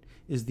this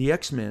is the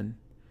X-Men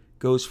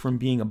goes from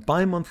being a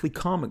bi-monthly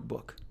comic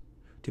book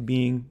to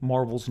being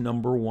Marvel's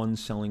 #1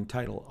 selling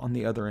title on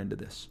the other end of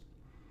this.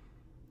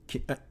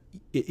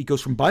 It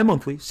goes from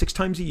bi-monthly, 6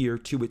 times a year,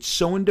 to it's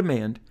so in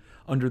demand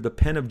under the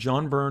pen of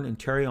John Byrne and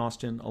Terry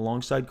Austin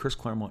alongside Chris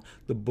Claremont.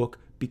 The book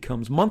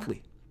becomes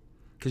monthly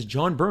because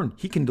John Byrne,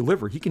 he can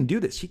deliver. He can do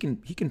this. He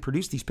can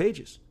produce these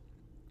pages.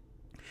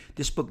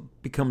 This book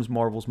becomes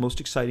Marvel's most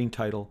exciting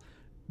title,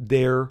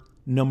 their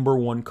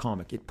 #1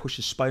 comic. It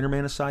pushes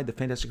Spider-Man aside, the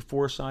Fantastic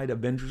Four aside,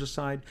 Avengers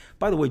aside.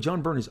 By the way,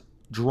 John Byrne is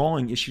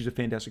drawing issues of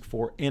Fantastic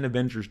Four and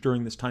Avengers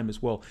during this time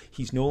as well.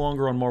 He's no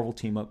longer on Marvel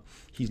Team Up.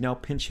 He's now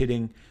pinch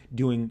hitting,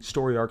 doing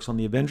story arcs on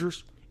the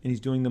Avengers, and he's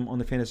doing them on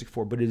the Fantastic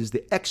Four. But it is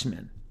the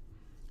X-Men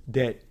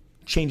that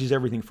changes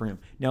everything for him.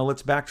 Now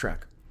let's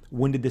backtrack.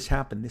 When did this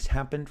happen? This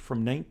happened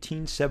from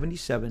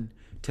 1977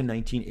 to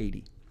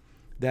 1980.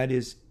 That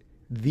is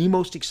the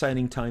most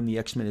exciting time the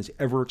X-Men has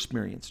ever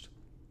experienced.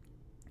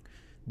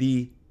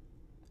 The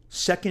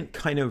second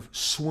kind of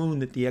swoon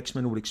that the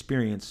X-Men would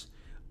experience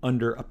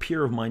under a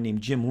peer of mine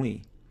named Jim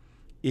Lee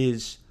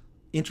is,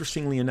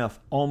 interestingly enough,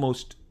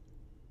 almost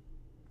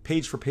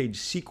page-for-page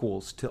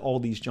sequels to all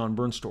these John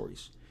Byrne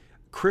stories.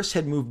 Chris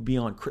had moved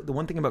beyond. The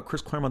one thing about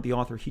Chris Claremont, the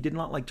author, he did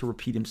not like to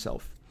repeat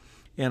himself.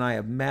 And I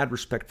have mad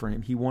respect for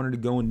him. He wanted to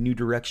go in new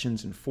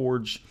directions and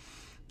forge,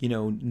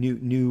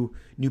 new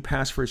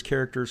paths for his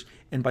characters.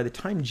 And by the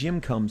time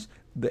Jim comes,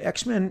 the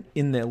X-Men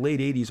in the late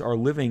 80s are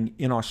living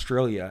in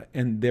Australia,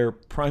 and their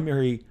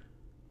primary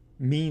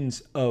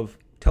means of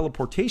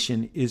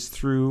teleportation is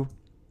through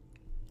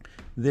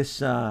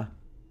this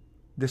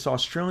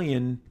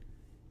Australian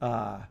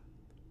kind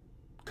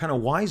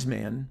of wise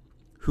man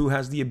who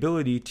has the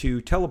ability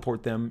to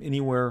teleport them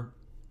anywhere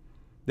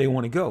they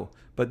want to go.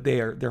 But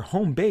their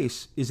home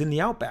base is in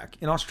the outback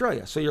in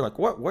Australia. So you're like,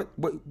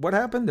 what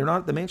happened? They're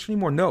not at the mansion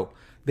anymore? No,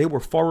 they were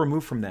far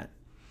removed from that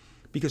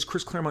because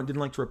Chris Claremont didn't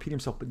like to repeat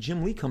himself. But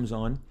Jim Lee comes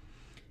on,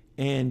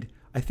 And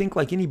I think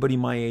like anybody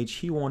my age,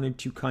 he wanted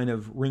to kind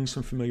of ring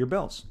some familiar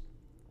bells.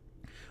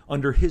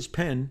 Under his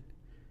pen,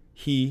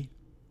 he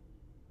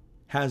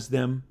has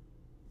them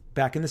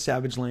back in the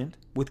Savage Land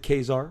with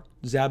Khazar,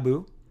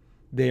 Zabu.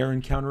 They are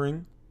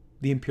encountering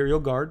the Imperial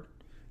Guard,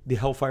 the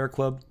Hellfire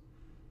Club,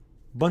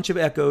 bunch of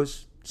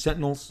echoes,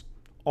 sentinels,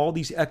 all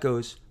these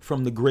echoes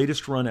from the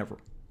greatest run ever.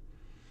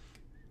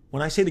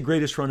 When I say the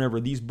greatest run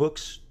ever, these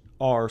books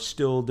are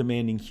still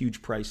demanding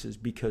huge prices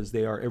because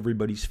they are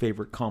everybody's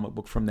favorite comic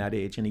book from that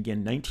age. And again,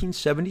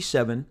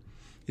 1977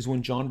 is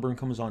when John Byrne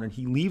comes on, and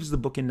he leaves the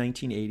book in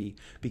 1980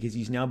 because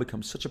he's now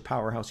become such a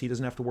powerhouse. He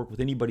doesn't have to work with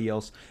anybody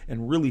else,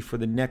 and really for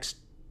the next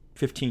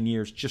 15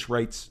 years just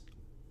writes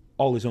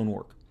all his own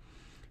work.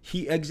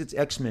 He exits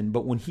X-Men,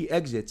 but when he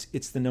exits,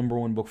 it's the number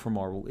one book for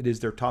Marvel. It is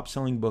their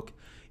top-selling book.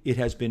 It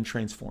has been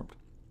transformed.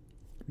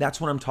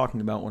 That's what I'm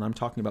talking about when I'm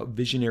talking about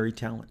visionary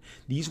talent.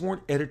 These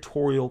weren't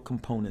editorial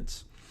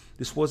components.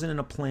 This wasn't in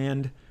a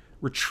planned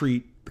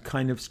retreat, the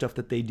kind of stuff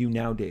that they do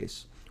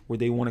nowadays, where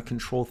they want to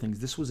control things.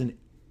 This was an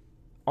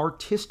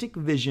artistic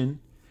vision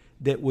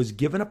that was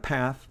given a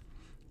path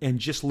and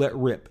just let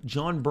rip.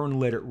 John Byrne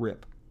let it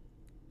rip.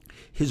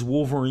 His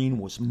Wolverine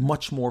was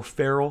much more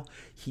feral.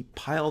 He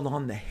piled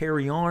on the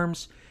hairy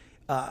arms,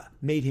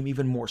 made him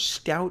even more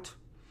stout.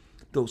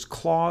 Those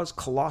claws,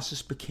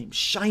 Colossus became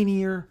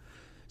shinier.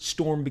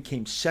 Storm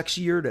became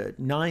sexier to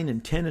 9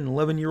 and 10 and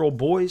 11-year-old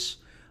boys.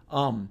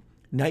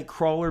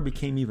 Nightcrawler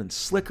became even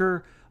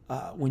slicker.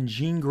 When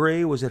Jean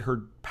Grey was at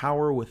her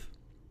power with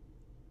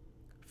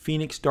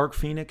Phoenix, Dark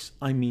Phoenix,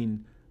 I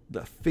mean,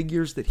 the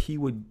figures that he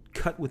would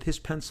cut with his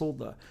pencil,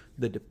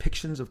 the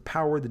depictions of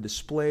power, the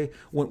display.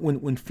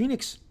 When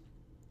Phoenix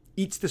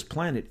eats this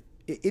planet,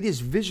 it is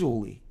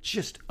visually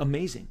just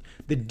amazing.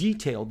 The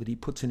detail that he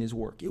puts in his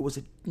work. It was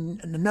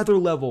another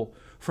level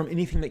from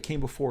anything that came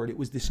before it. It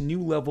was this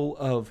new level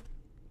of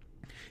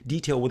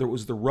detail, whether it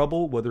was the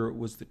rubble, whether it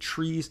was the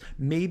trees,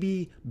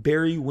 maybe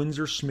Barry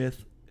Windsor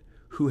Smith,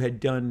 who had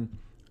done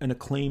an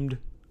acclaimed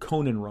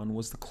Conan run,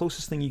 was the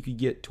closest thing you could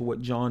get to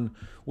what John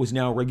was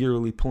now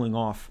regularly pulling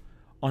off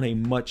on a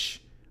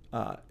much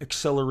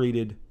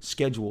accelerated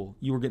schedule.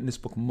 You were getting this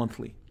book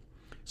monthly.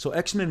 So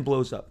X-Men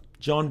blows up.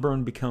 John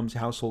Byrne becomes a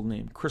household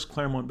name. Chris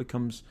Claremont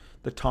becomes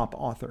the top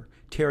author.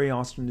 Terry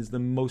Austin is the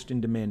most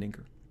in-demand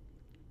inker.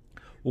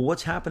 Well,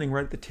 what's happening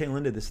right at the tail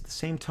end of this at the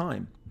same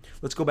time?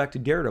 Let's go back to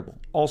Daredevil,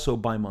 also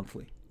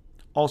bi-monthly.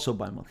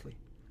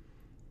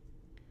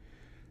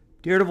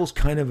 Daredevil's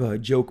kind of a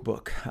joke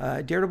book.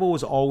 Daredevil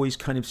was always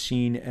kind of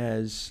seen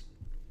as,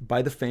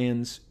 by the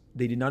fans,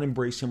 they did not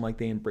embrace him like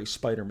they embraced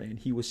Spider-Man.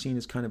 He was seen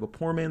as kind of a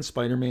poor man's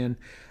Spider-Man,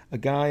 a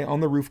guy on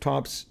the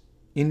rooftops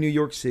in New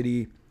York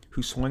City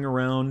who swung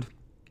around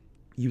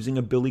using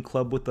a billy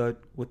club with a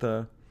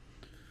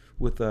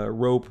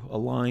rope, a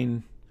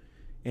line,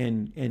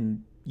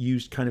 and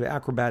used kind of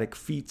acrobatic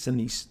feats and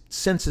these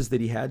senses that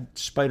he had.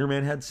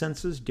 Spider-Man had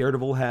senses.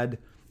 Daredevil had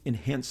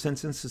enhanced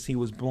senses since he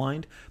was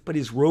blind. But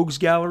his rogues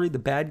gallery, the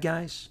bad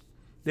guys,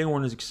 they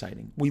weren't as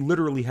exciting. We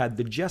literally had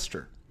the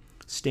Jester.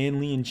 Stan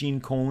Lee and Gene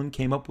Colan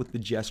came up with the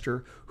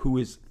Jester, who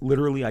is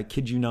literally, I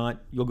kid you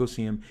not, you'll go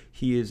see him,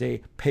 he is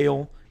a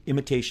pale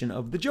imitation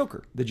of the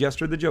Joker. The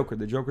Jester, the Joker,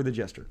 the Joker, the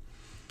Jester.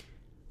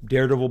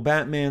 Daredevil,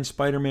 Batman,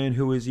 Spider-Man,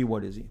 who is he,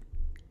 what is he?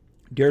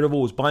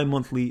 Daredevil was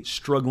bi-monthly,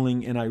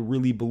 struggling, and I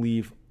really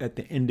believe at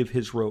the end of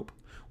his rope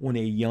when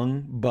a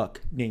young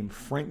buck named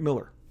Frank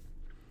Miller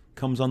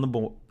comes on the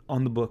book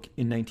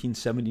in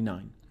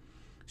 1979.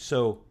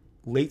 So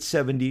late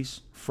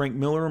 70s, Frank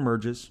Miller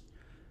emerges,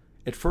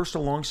 at first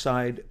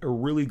alongside a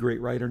really great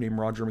writer named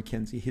Roger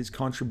McKenzie. His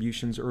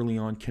contributions early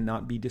on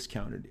cannot be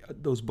discounted.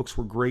 Those books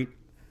were great.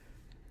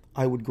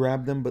 I would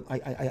grab them, but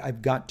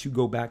I've got to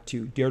go back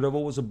to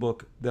Daredevil was a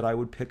book that I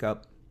would pick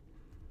up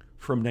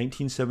from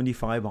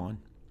 1975 on,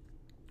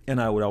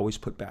 and I would always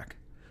put back.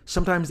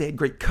 Sometimes they had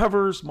great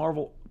covers.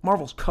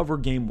 Marvel's cover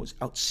game was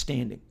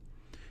outstanding.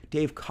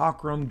 Dave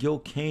Cockrum, Gil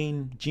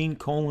Kane, Gene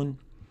Colan,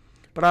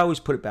 but I always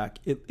put it back.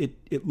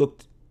 It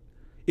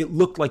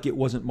looked like it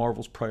wasn't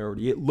Marvel's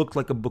priority. It looked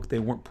like a book they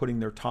weren't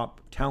putting their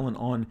top talent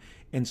on,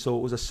 and so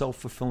it was a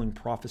self-fulfilling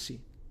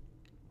prophecy.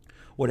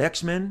 What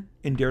X-Men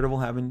and Daredevil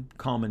have in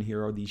common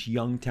here are these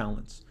young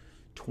talents.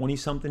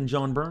 20-something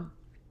John Byrne,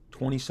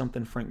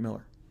 20-something Frank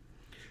Miller.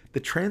 The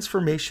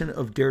transformation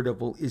of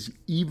Daredevil is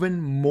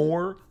even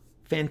more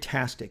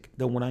fantastic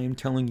than what I am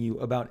telling you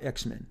about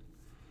X-Men.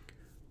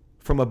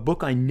 From a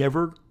book I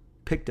never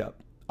picked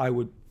up, I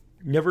would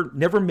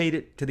never made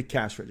it to the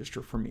cash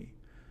register for me.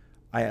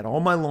 I had all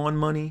my lawn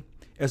money.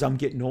 As I'm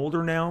getting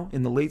older now,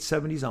 in the late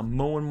 70s, I'm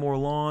mowing more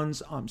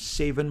lawns. I'm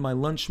saving my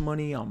lunch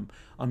money. I'm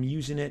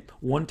using it.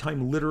 One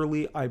time,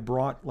 literally, I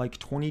brought like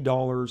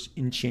 $20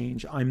 in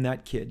change. I'm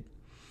that kid.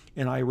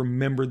 And I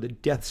remember the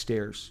death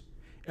stares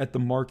at the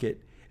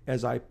market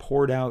as I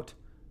poured out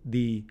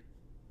the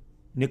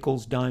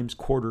nickels, dimes,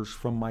 quarters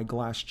from my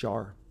glass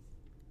jar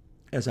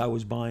as I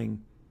was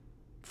buying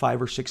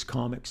 5 or 6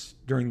 comics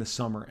during the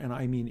summer. And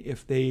I mean,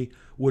 if they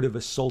would have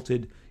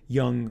assaulted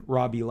young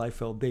Robbie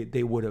Liefeld,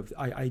 they would have.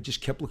 I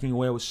just kept looking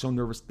away. I was so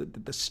nervous.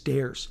 The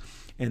stares.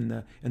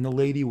 And the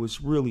lady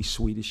was really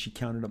sweet as she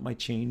counted up my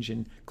change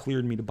and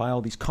cleared me to buy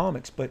all these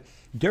comics. But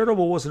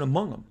Daredevil wasn't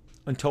among them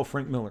until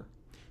Frank Miller.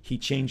 He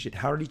changed it.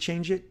 How did he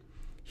change it?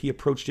 He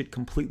approached it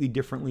completely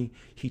differently.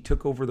 He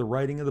took over the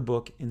writing of the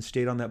book and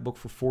stayed on that book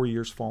for 4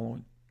 years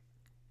following.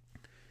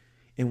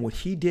 And what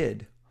he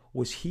did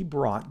was he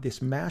brought this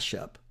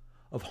mashup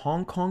of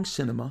Hong Kong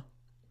cinema,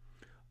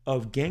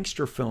 of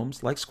gangster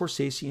films like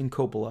Scorsese and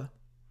Coppola,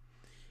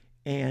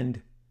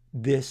 and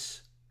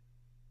this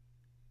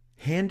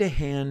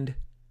hand-to-hand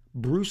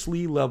Bruce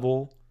Lee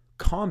level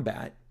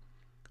combat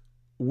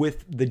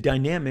with the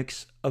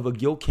dynamics of a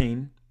Gil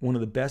Kane, one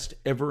of the best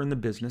ever in the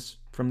business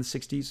from the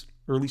 60s,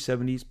 early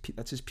 70s.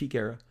 That's his peak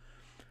era.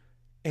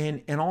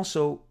 And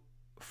also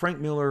Frank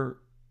Miller,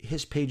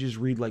 his pages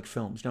read like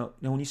films. Now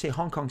when you say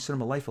Hong Kong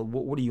cinema life,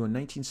 what are you in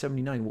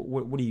 1979?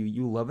 What are you?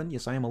 You 11?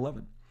 Yes, I am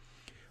 11.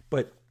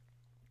 But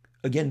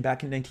again,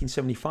 back in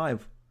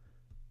 1975,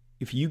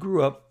 if you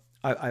grew up,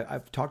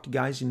 I've talked to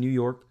guys in New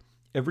York.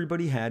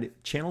 Everybody had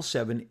Channel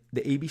 7,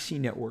 the ABC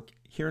network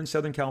here in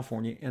Southern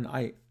California, and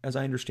as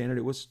I understand it,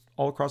 it was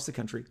all across the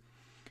country,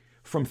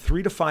 from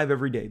 3 to 5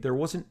 every day. There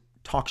wasn't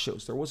talk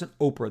shows. There wasn't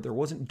Oprah. There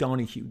wasn't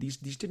Donahue. These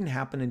didn't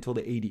happen until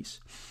the 80s.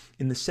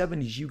 In the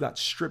 70s, you got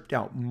stripped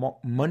out.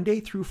 Monday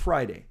through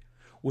Friday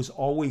was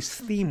always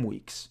theme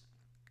weeks.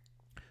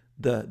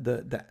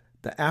 The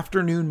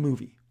afternoon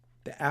movie.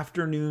 The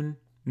afternoon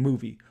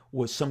movie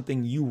was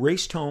something you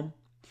raced home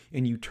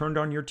and you turned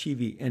on your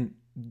TV. And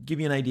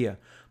give you an idea,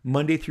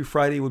 Monday through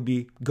Friday would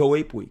be Go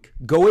Ape Week.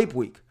 Go Ape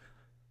Week.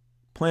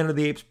 Planet of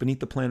the Apes, Beneath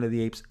the Planet of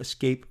the Apes,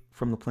 Escape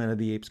from the Planet of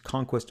the Apes,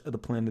 Conquest of the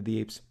Planet of the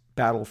Apes,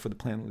 Battle for the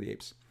Planet of the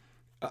Apes.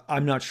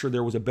 I'm not sure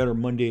there was a better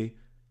Monday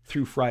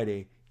through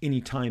Friday any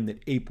time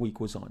that Ape Week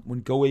was on.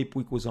 When Go Ape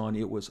Week was on,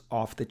 it was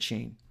off the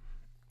chain.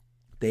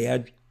 They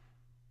had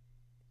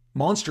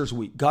Monsters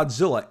Week,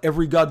 Godzilla,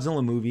 every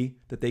Godzilla movie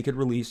that they could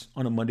release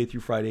on a Monday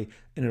through Friday,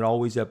 and it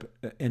always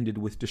ended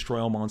with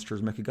Destroy All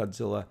Monsters,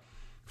 Mechagodzilla.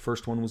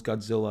 First one was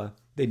Godzilla.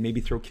 They'd maybe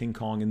throw King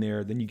Kong in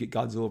there. Then you get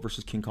Godzilla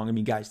versus King Kong. I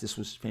mean, guys, this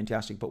was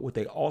fantastic. But what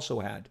they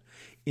also had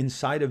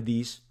inside of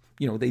these,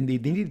 they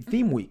needed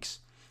theme weeks.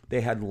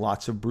 They had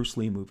lots of Bruce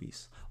Lee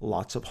movies,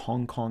 lots of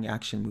Hong Kong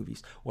action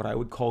movies, what I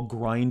would call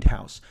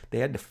grindhouse. They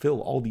had to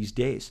fill all these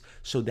days.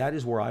 So that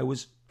is where I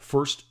was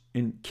first,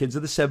 and kids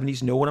of the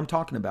 70s know what I'm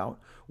talking about,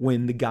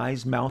 when the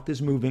guy's mouth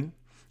is moving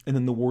and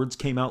then the words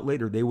came out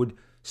later. They would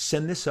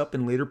send this up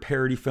in later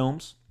parody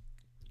films.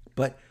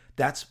 But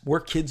that's where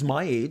kids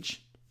my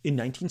age in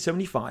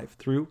 1975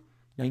 through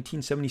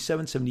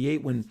 1977,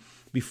 78, when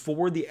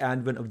before the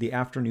advent of the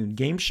afternoon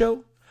game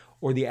show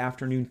or the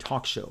afternoon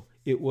talk show,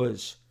 it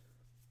was,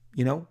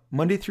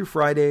 Monday through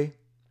Friday,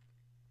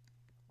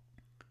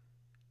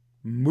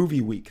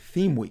 movie week,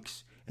 theme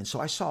weeks. And so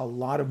I saw a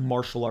lot of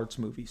martial arts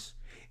movies.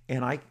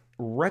 And I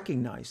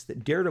recognized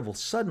that Daredevil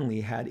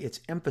suddenly had its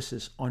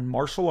emphasis on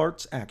martial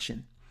arts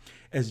action,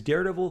 as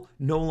Daredevil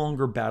no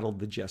longer battled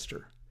the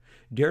Jester.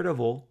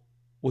 Daredevil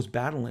was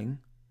battling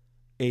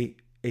a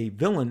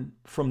villain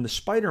from the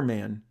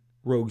Spider-Man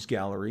Rogues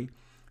Gallery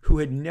who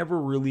had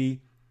never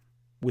really,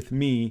 with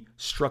me,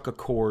 struck a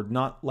chord,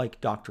 not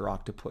like Dr.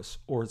 Octopus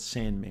or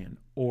Sandman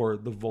or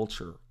the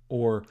Vulture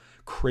or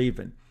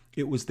Kraven.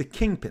 It was the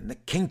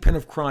Kingpin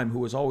of crime, who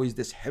was always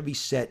this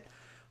heavy-set,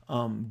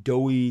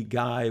 doughy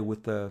guy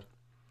with a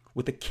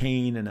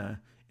cane and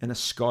a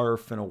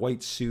scarf and a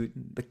white suit.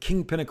 The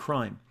Kingpin of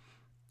crime.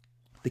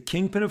 The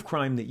Kingpin of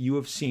crime that you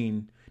have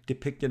seen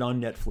depicted on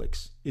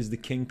Netflix is the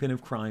Kingpin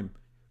of crime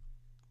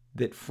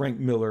that Frank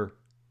Miller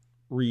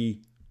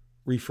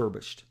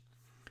refurbished.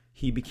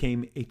 He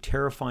became a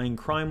terrifying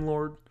crime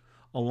lord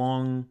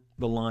along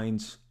the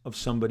lines of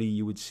somebody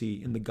you would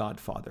see in The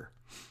Godfather.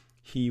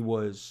 He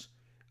was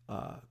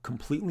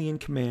completely in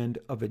command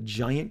of a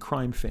giant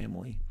crime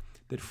family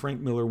that Frank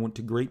Miller went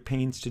to great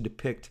pains to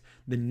depict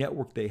the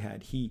network they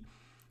had. He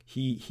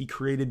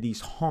created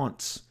these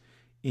haunts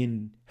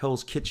in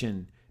Hell's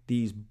Kitchen,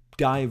 these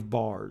dive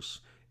bars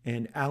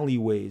and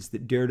alleyways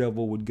that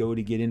Daredevil would go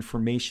to get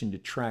information to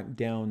track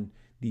down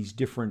these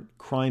different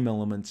crime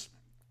elements.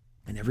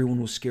 And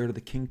everyone was scared of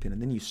the Kingpin. And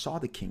then you saw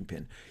the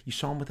Kingpin. You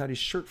saw him without his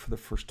shirt for the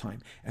first time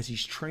as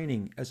he's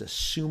training as a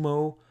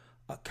sumo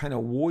kind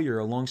of warrior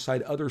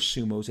alongside other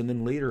sumos, and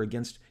then later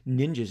against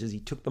ninjas as he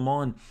took them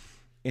on.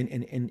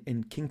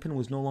 And Kingpin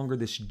was no longer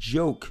this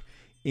joke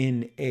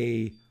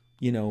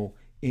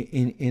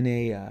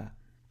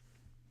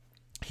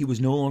he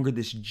was no longer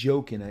this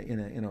joke in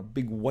a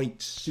big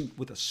white suit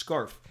with a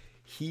scarf.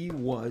 He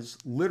was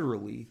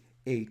literally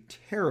a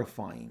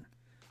terrifying,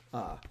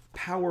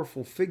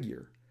 powerful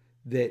figure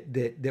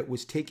that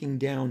was taking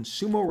down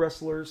sumo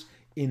wrestlers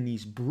in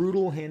these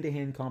brutal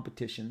hand-to-hand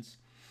competitions,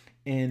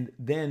 and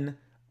then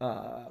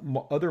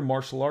other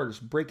martial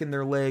artists breaking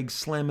their legs,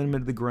 slamming them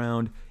into the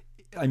ground.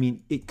 I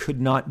mean, it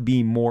could not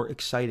be more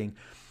exciting.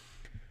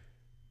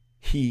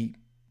 He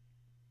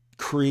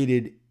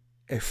created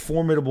a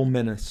formidable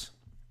menace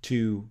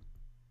to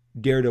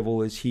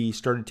Daredevil as he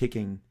started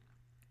taking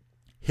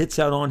hits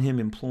out on him,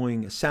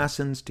 employing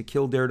assassins to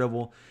kill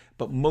Daredevil.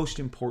 But most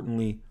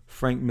importantly,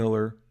 Frank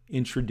Miller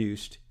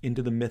introduced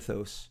into the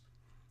mythos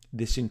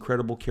this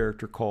incredible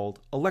character called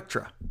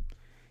Elektra.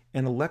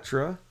 And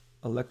Elektra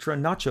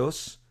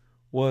Nachos,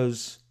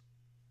 was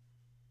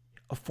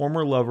a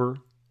former lover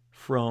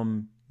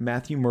from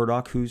Matthew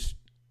Murdock, who's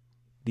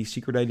the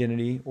secret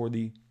identity or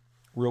the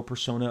real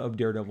persona of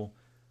Daredevil.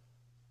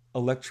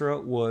 Elektra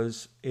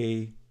was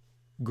a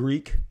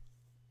Greek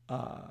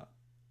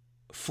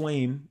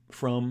flame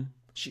from,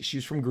 she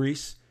was from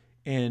Greece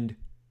and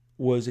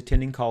was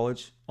attending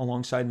college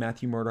alongside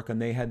Matthew Murdock,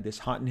 and they had this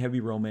hot and heavy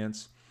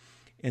romance.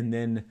 And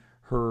then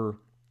her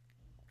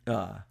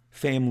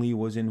family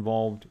was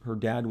involved, her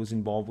dad was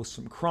involved with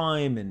some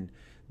crime, and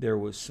there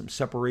was some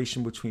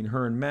separation between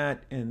her and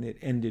Matt, and it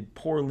ended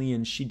poorly,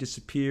 and she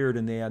disappeared,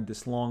 and they had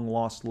this long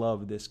lost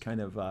love, this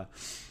kind of,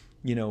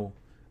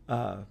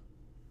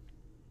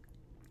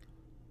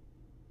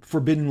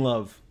 forbidden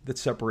love that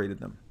separated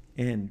them.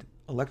 And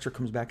Elektra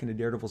comes back into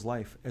Daredevil's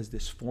life as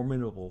this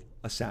formidable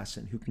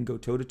assassin who can go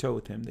toe-to-toe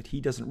with him that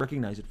he doesn't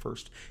recognize at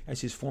first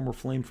as his former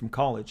flame from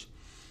college.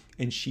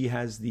 And she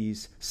has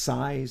these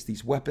sais,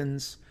 these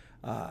weapons,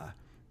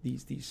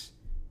 these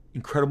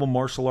incredible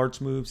martial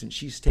arts moves, and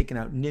she's taken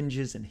out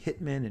ninjas and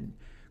hitmen and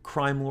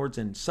crime lords,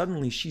 and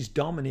suddenly she's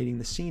dominating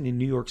the scene in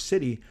New York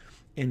City,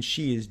 and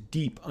she is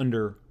deep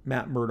under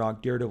Matt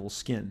Murdock, Daredevil's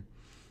skin.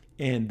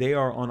 And they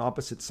are on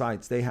opposite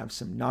sides. They have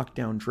some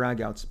knockdown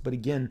dragouts. But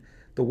again,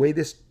 the way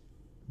this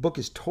book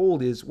is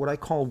told is what I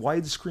call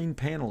widescreen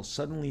panels.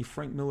 Suddenly,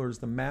 Frank Miller is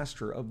the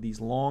master of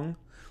these long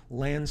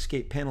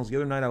landscape panels. The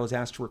other night I was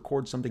asked to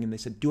record something and they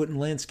said, do it in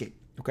landscape.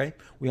 Okay?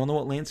 We all know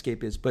what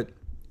landscape is, but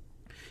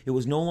it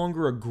was no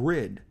longer a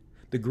grid.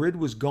 The grid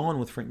was gone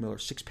with Frank Miller.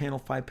 6-panel,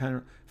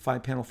 5-panel,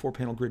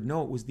 4-panel grid.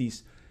 No, it was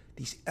these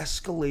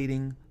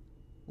escalating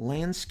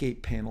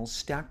landscape panels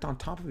stacked on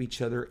top of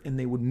each other, and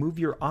they would move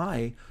your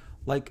eye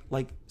like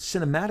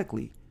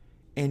cinematically.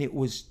 And it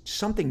was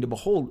something to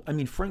behold. I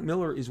mean, Frank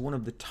Miller is one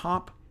of the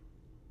top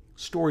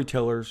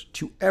storytellers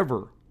to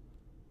ever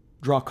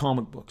draw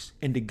comic books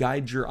and to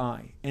guide your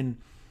eye. And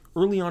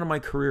early on in my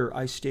career,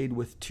 I stayed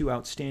with two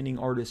outstanding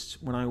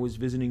artists when I was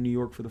visiting New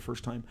York for the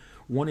first time.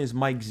 One is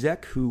Mike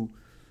Zeck, who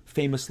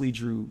famously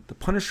drew The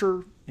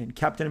Punisher and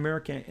Captain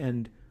America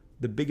and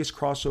the biggest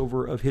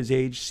crossover of his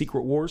age,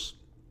 Secret Wars.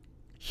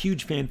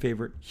 Huge fan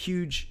favorite,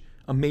 huge,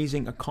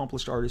 amazing,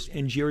 accomplished artist.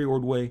 And Jerry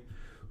Ordway,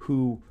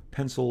 who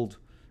penciled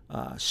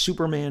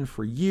Superman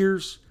for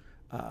years,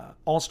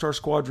 All-Star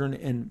Squadron,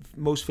 and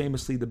most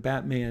famously the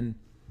Batman,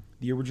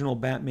 the original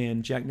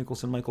Batman, Jack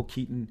Nicholson, Michael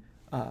Keaton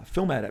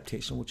film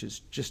adaptation, which is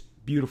just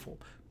beautiful.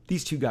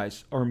 These two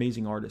guys are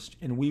amazing artists,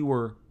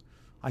 and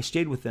I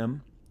stayed with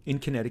them in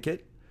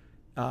Connecticut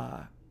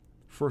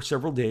for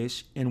several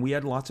days, and we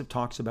had lots of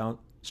talks about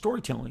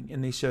storytelling.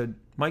 And they said,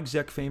 Mike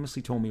Zeck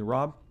famously told me,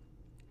 Rob,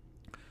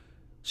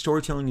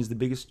 storytelling is the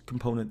biggest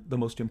component, the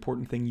most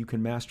important thing you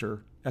can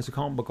master as a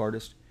comic book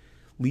artist.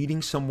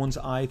 Leading someone's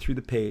eye through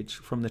the page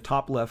from the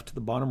top left to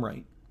the bottom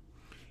right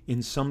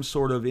in some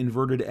sort of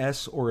inverted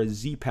S or a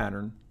Z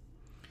pattern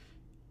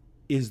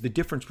is the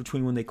difference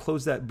between when they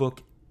close that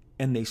book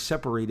and they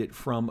separate it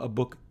from a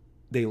book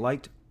they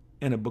liked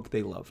and a book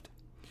they loved.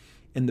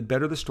 And the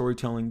better the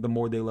storytelling, the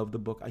more they love the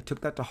book. I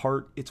took that to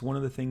heart. It's one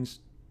of the things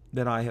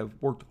that I have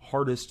worked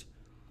hardest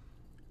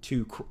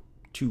to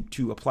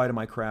apply to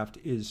my craft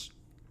is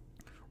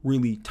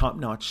really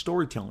top-notch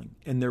storytelling.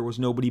 And there was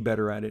nobody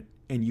better at it.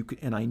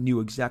 And I knew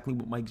exactly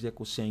what Mike Zeck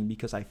was saying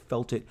because I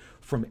felt it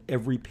from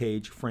every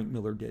page Frank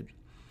Miller did.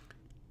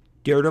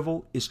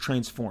 Daredevil is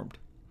transformed.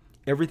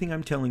 Everything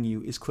I'm telling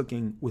you is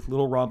clicking with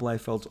little Rob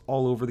Liefelds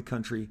all over the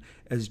country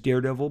as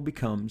Daredevil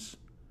becomes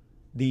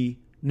the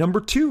number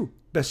 2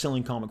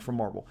 best-selling comic from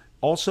Marvel.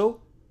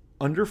 Also,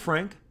 under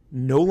Frank,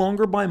 no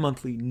longer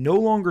bi-monthly, no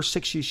longer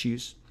 6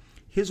 issues.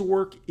 His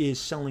work is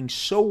selling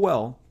so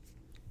well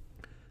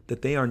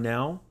that they are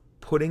now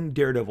putting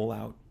Daredevil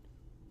out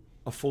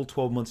a full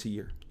 12 months a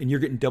year, and you're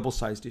getting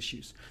double-sized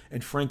issues.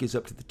 And Frank is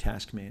up to the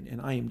task, man. And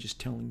I am just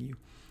telling you,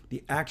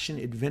 the action,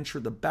 adventure,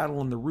 the battle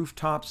on the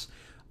rooftops,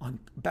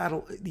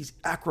 these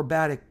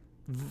acrobatic,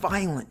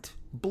 violent,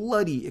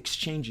 bloody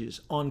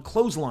exchanges on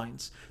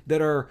clotheslines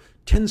that are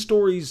 10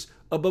 stories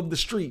above the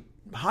street,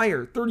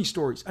 higher, 30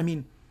 stories. I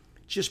mean,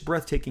 just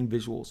breathtaking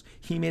visuals.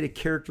 He made a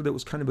character that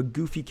was kind of a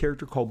goofy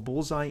character called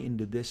Bullseye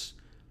into this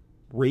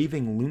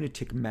raving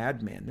lunatic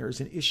madman. There is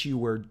an issue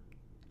where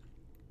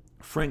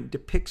Frank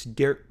depicts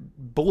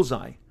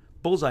Bullseye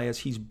as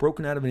he's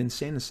broken out of an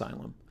insane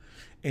asylum,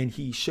 and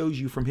he shows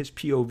you from his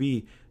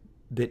POV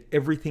that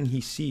everything he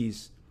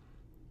sees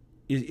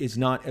is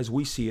not as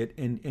we see it,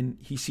 and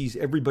he sees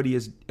everybody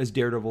as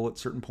Daredevil at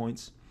certain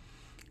points,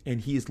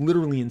 and he is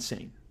literally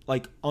insane.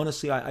 Like,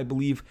 honestly, I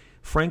believe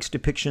Frank's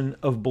depiction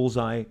of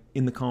Bullseye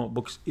in the comic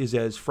books is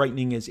as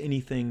frightening as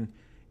anything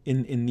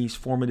in these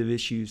formative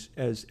issues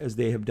as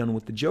they have done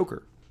with the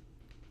Joker.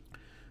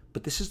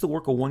 But this is the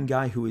work of one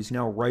guy who is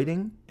now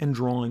writing and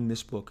drawing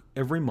this book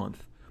every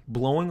month,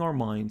 blowing our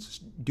minds,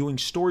 doing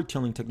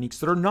storytelling techniques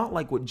that are not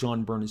like what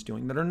John Byrne is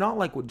doing, that are not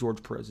like what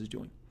George Perez is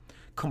doing.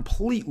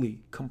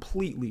 Completely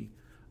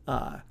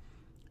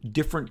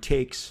different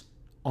takes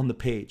on the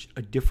page,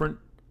 a different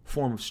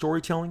form of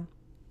storytelling.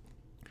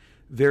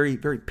 Very,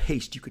 very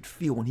paced. You could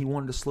feel when he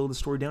wanted to slow the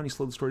story down, he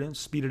slowed the story down,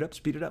 speed it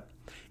up.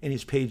 And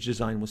his page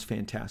design was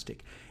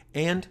fantastic.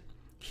 And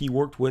he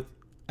worked with,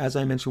 as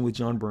I mentioned with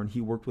John Byrne,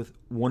 he worked with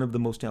one of the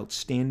most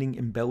outstanding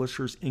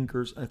embellishers,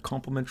 inkers, a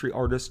complimentary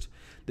artist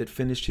that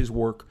finished his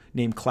work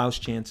named Klaus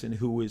Janson,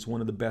 who is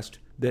one of the best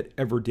that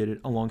ever did it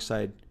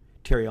alongside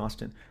Terry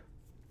Austin.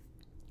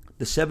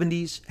 The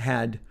 70s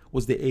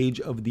was the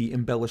age of the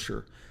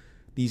embellisher.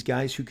 These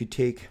guys who could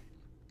take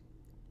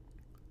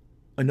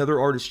another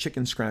artist's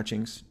chicken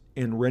scratchings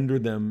and render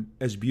them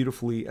as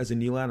beautifully as a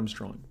Neal Adams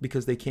drawing,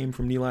 because they came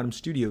from Neal Adams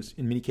Studios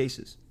in many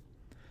cases.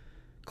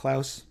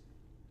 Klaus,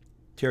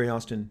 Terry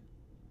Austin,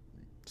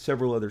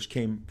 several others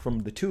came from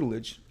the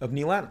tutelage of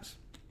Neal Adams.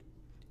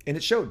 And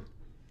it showed.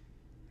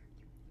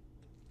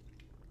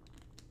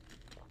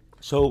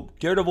 So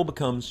Daredevil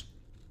becomes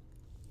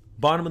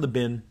bottom of the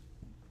bin.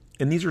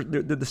 And these are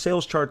the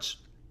sales charts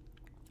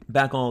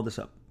back all of this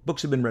up.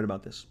 Books have been read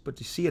about this. But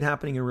to see it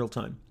happening in real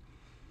time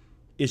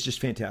is just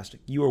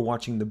fantastic. You are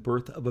watching the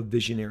birth of a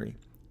visionary.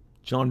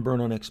 John Byrne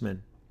on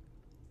X-Men.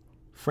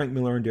 Frank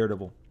Miller on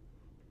Daredevil.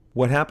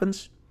 What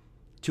happens?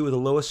 2 of the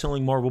lowest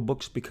selling Marvel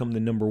books become the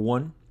number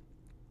 1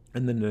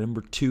 and then the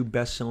number 2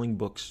 best-selling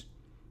books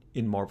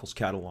in Marvel's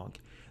catalog.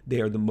 They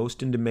are the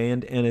most in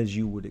demand and, as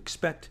you would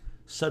expect,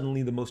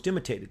 suddenly the most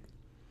imitated.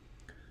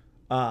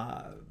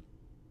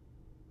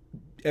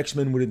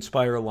 X-Men would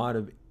inspire a lot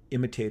of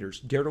imitators.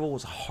 Daredevil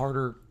was a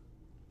harder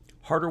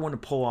one to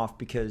pull off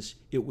because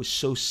it was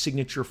so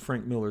signature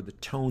Frank Miller. The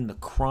tone, the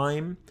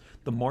crime,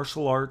 the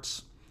martial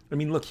arts. I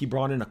mean, look, he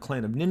brought in a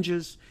clan of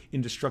ninjas,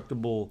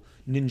 indestructible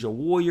ninja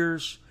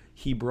warriors.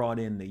 He brought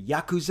in the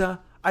Yakuza.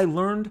 I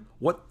learned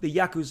what the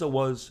Yakuza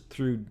was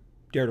through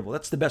Daredevil.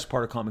 That's the best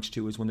part of comics,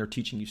 too, is when they're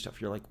teaching you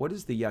stuff. You're like, what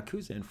is the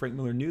Yakuza? And Frank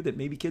Miller knew that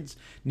maybe kids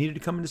needed to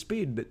come into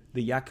speed. But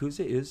the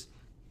Yakuza is,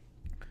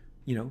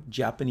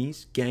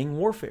 Japanese gang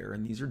warfare.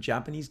 And these are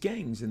Japanese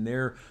gangs. And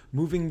they're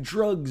moving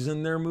drugs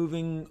and they're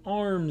moving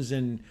arms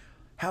and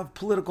have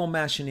political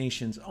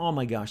machinations. Oh,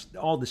 my gosh.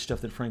 All this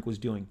stuff that Frank was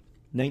doing.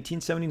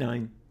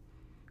 1979,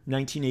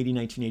 1980,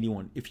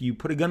 1981. If you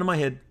put a gun in my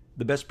head,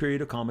 the best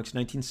period of comics,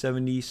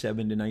 1977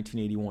 to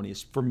 1981,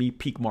 is, for me,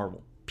 peak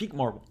Marvel. Peak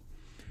Marvel.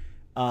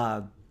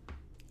 And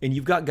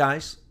you've got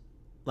guys,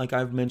 like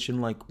I've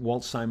mentioned, like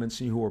Walt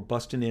Simonson, who are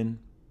busting in.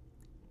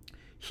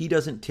 He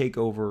doesn't take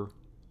over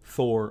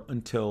Thor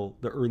until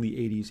the early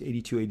 80s,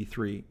 82,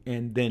 83.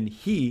 And then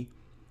he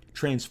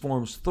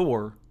transforms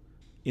Thor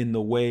in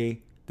the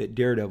way that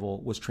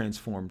Daredevil was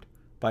transformed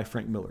by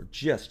Frank Miller.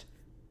 Just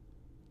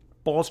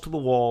balls to the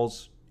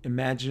walls,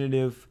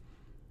 imaginative,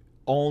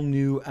 all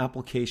new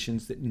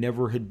applications that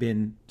never had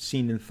been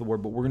seen in Thor.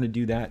 But we're going to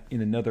do that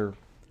in another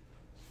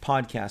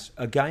podcast.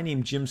 A guy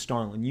named Jim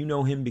Starlin. You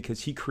know him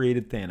because he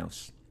created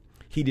Thanos.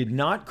 He did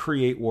not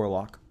create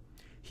Warlock.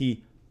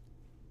 He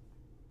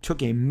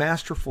took a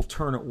masterful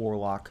turn at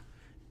Warlock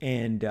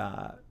and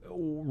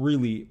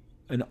really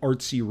an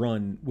artsy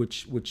run,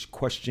 which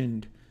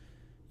questioned,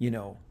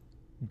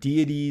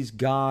 deities,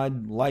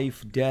 God,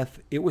 life, death.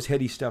 It was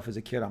heady stuff as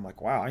a kid. I'm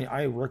like, wow,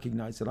 I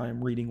recognize that I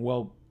am reading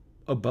well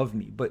above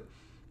me. But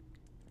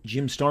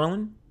Jim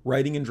Starlin,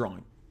 writing and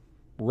drawing.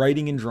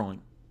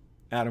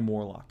 Adam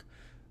Warlock.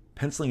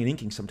 Penciling and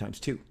inking sometimes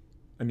too.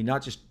 I mean,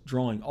 not just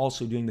drawing,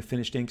 also doing the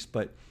finished inks,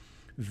 but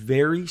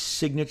very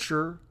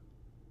signature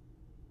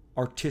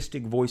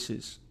artistic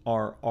voices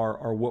are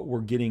what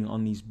we're getting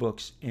on these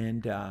books.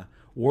 And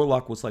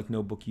Warlock was like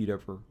no book you'd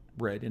ever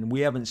read. And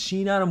we haven't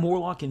seen Adam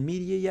Warlock in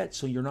media yet,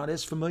 so you're not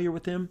as familiar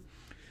with him.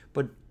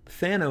 But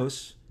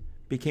Thanos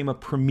became a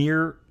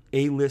premier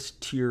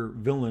A-list tier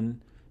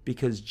villain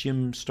because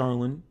Jim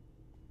Starlin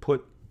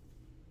put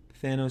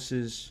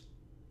Thanos'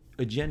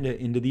 agenda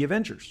into the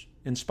Avengers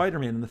and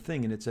Spider-Man and the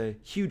Thing, and it's a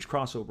huge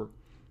crossover.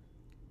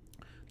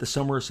 The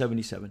summer of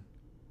 77.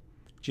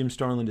 Jim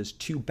Starlin does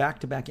 2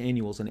 back-to-back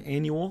annuals. An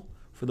annual,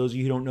 for those of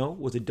you who don't know,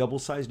 was a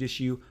double-sized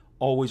issue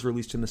always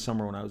released in the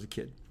summer when I was a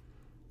kid.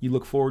 You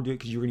look forward to it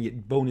because you're going to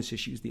get bonus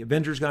issues. The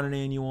Avengers got an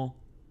annual.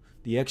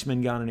 The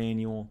X-Men got an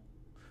annual.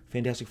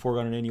 Fantastic Four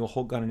got an annual.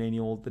 Hulk got an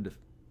annual. The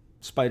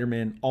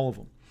Spider-Man, all of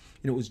them.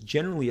 And it was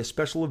generally a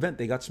special event.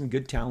 They got some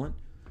good talent.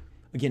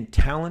 Again,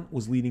 talent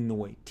was leading the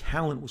way.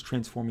 Talent was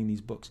transforming these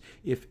books.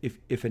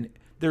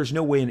 There's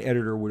no way an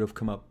editor would have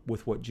come up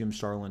with what Jim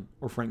Starlin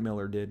or Frank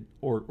Miller did,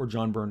 or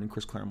John Byrne and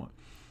Chris Claremont.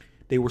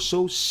 They were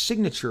so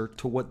signature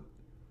to what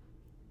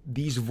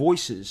these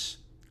voices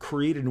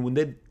created, and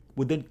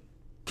would then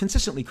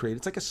consistently create.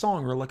 It's like a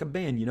song or like a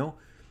band,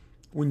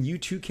 When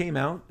U2 came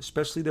out,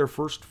 especially their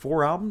first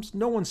 4 albums,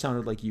 no one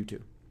sounded like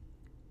U2.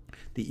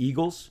 The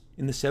Eagles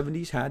in the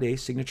 70s had a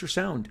signature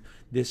sound.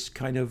 This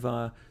kind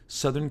of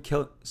Southern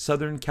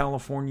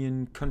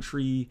Californian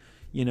country,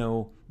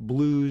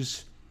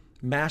 blues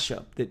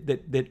mashup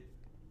that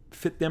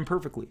fit them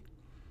perfectly.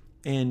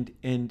 And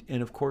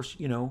of course,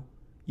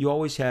 you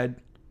always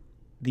had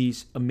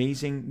these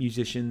amazing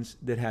musicians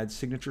that had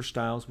signature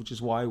styles, which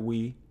is why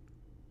we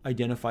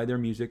identify their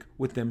music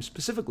with them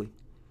specifically,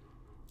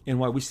 and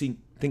why we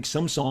think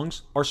some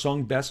songs are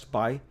sung best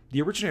by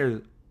the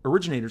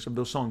originators of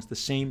those songs. The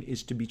same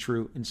is to be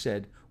true and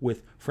said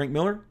with Frank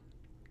Miller,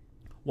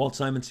 Walt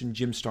Simonson,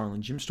 Jim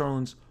Starlin. Jim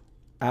Starlin's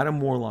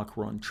Adam Warlock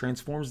run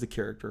transforms the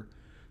character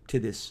to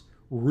this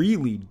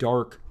really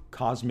dark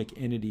cosmic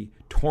entity,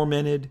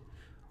 tormented,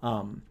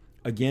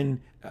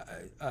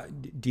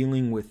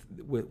 dealing with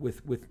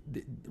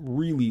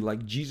really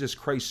like Jesus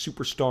Christ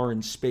superstar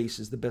in space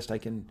is the best I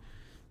can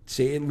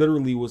say. It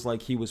literally was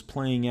like he was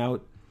playing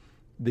out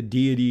the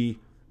deity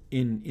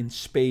in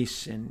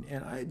space,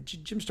 and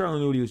Jim Starlin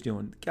knew what he was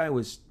doing. The guy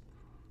was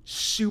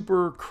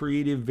super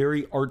creative,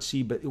 very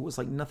artsy, but it was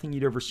like nothing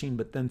you'd ever seen.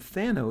 But then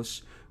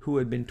Thanos, who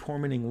had been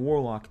tormenting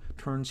Warlock,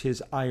 turns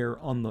his ire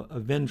on the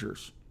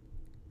Avengers.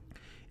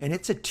 And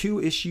it's a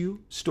 2-issue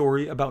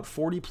story, about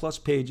 40 plus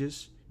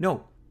pages.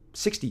 No,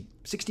 60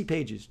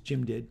 pages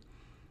Jim did.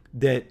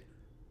 That,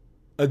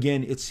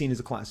 again, it's seen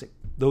as a classic.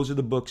 Those are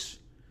the books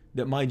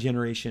that my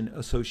generation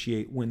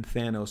associate when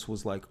Thanos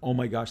was like, oh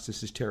my gosh,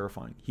 this is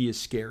terrifying. He is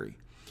scary.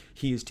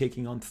 He is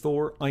taking on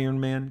Thor, Iron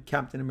Man,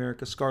 Captain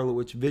America, Scarlet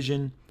Witch,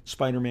 Vision,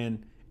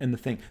 Spider-Man, and the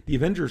Thing. The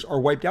Avengers are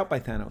wiped out by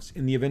Thanos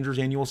in the Avengers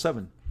Annual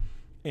 7.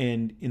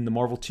 And in the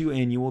Marvel 2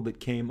 annual that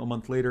came a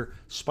month later,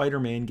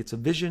 Spider-Man gets a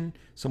vision.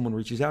 Someone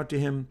reaches out to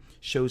him,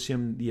 shows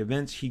him the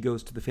events. He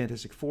goes to the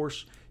Fantastic Four,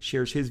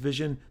 shares his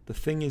vision. The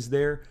Thing is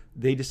there.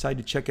 They decide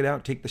to check it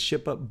out, take the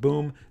ship up.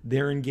 Boom.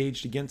 They're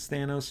engaged against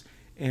Thanos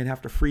and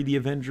have to free the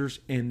Avengers.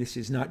 And this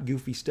is not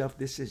goofy stuff.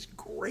 This is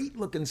great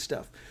looking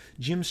stuff.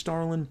 Jim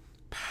Starlin,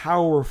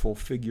 powerful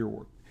figure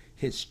work.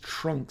 His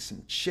trunks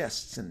and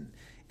chests and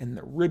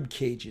the rib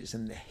cages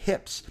and the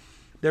hips.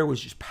 There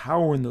was just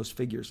power in those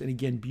figures. And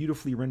again,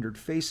 beautifully rendered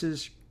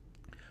faces.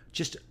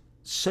 Just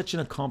such an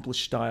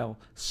accomplished style.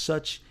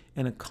 Such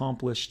an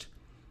accomplished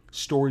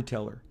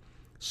storyteller.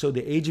 So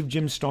the age of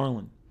Jim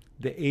Starlin,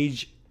 the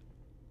age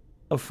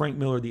of Frank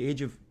Miller, the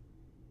age of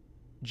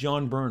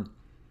John Byrne,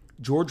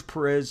 George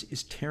Perez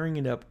is tearing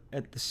it up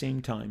at the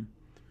same time.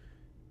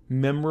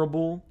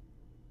 Memorable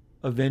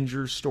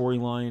Avengers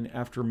storyline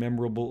after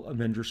memorable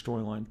Avengers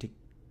storyline.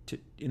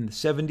 In the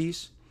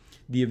 70s,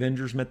 the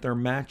Avengers met their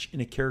match in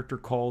a character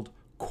called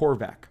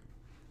Korvac.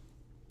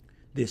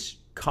 This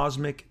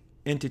cosmic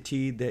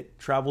entity that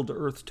traveled to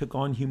Earth, took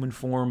on human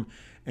form,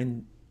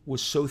 and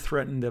was so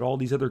threatened that all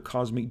these other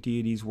cosmic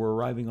deities were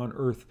arriving on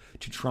Earth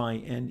to try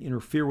and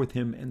interfere with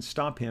him and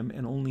stop him,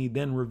 and only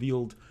then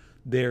revealed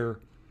their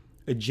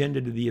agenda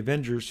to the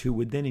Avengers, who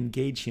would then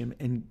engage him.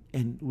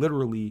 And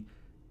literally,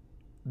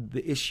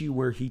 the issue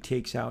where he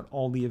takes out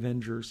all the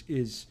Avengers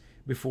is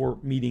before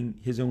meeting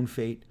his own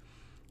fate.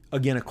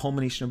 Again, a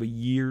culmination of a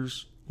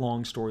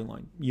years-long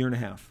storyline, year and a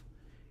half.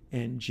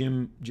 And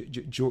Jim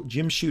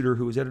Shooter,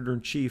 who was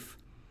editor-in-chief,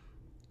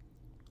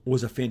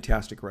 was a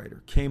fantastic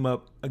writer. Came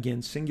up,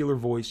 again, singular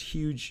voice,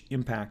 huge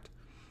impact.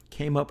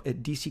 Came up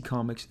at DC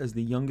Comics as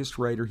the youngest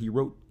writer. He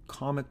wrote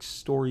comic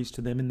stories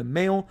to them in the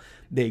mail.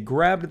 They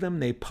grabbed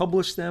them. They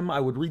published them. I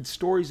would read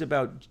stories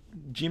about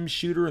Jim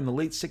Shooter in the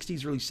late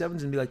 60s, early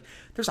 70s and be like,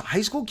 there's a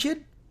high school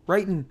kid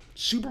writing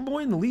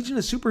Superboy and the Legion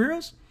of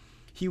Superheroes?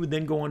 He would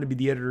then go on to be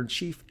the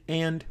editor-in-chief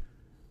and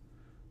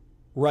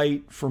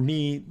write, for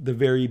me, the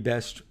very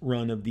best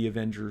run of the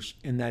Avengers,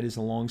 and that is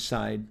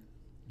alongside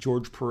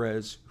George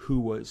Perez, who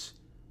was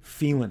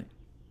feeling it.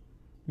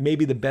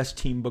 Maybe the best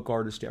team book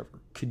artist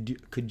ever.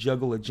 Could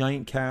juggle a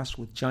giant cast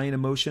with giant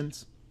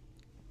emotions,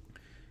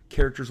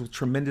 characters with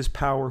tremendous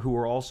power who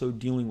are also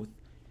dealing with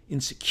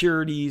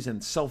insecurities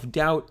and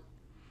self-doubt,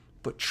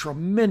 but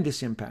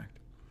tremendous impact.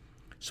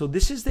 So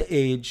this is the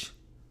age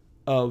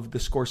of the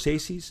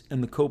Scorseses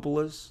and the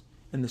Coppolas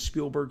and the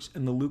Spielbergs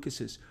and the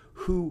Lucases,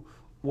 who,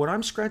 what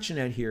I'm scratching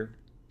at here,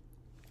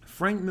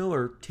 Frank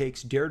Miller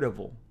takes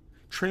Daredevil,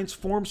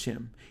 transforms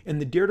him, and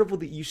the Daredevil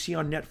that you see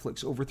on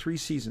Netflix over 3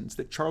 seasons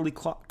that Charlie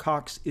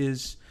Cox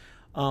is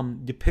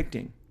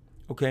depicting,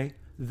 okay,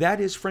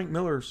 that is Frank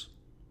Miller's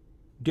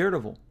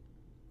Daredevil.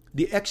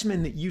 The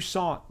X-Men that you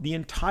saw, the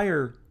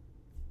entire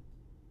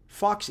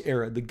Fox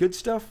era, the good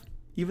stuff,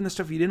 even the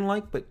stuff you didn't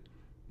like, but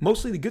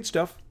mostly the good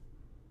stuff,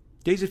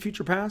 Days of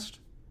Future Past,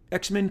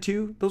 X-Men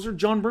 2, those are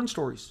John Byrne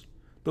stories.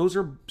 Those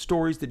are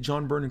stories that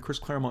John Byrne and Chris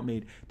Claremont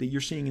made that you're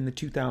seeing in the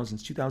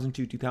 2000s,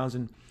 2002,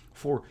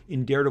 2004.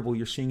 In Daredevil,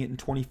 you're seeing it in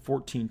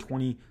 2014,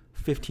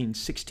 2015,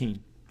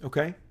 16.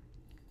 Okay?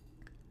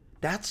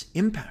 That's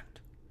impact.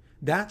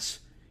 That's,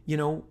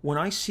 when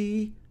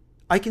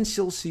I can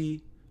still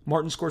see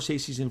Martin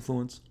Scorsese's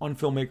influence on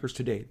filmmakers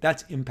today.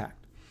 That's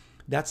impact.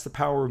 That's the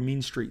power of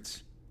Mean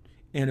Streets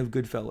and of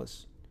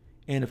Goodfellas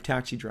and of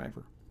Taxi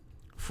Driver.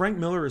 Frank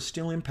Miller is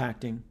still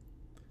impacting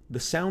the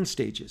sound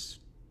stages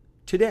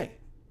today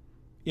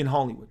in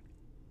Hollywood.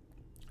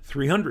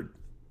 300,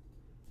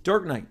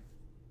 Dark Knight,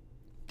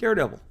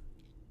 Daredevil.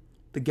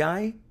 The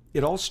guy,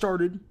 it all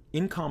started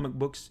in comic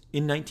books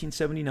in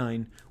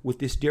 1979 with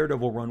this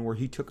Daredevil run where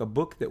he took a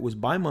book that was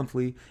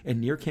bi-monthly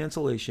and near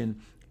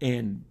cancellation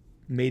and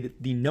made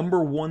it the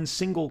number one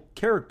single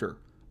character,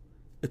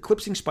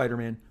 eclipsing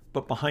Spider-Man,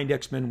 but behind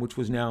X-Men, which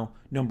was now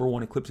number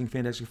one, eclipsing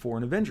Fantastic Four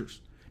and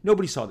Avengers.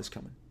 Nobody saw this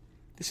coming.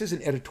 This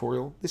isn't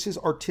editorial. This is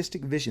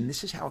artistic vision.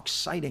 This is how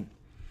exciting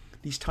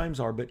these times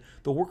are. But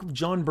the work of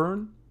John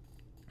Byrne,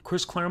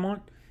 Chris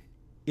Claremont,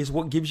 is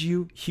what gives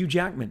you Hugh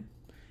Jackman,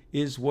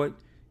 is what,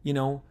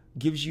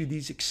 gives you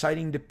these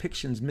exciting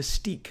depictions,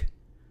 Mystique,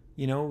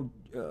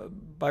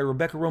 by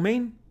Rebecca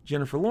Romijn,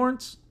 Jennifer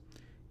Lawrence,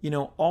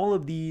 all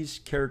of these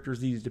characters,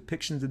 these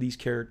depictions of these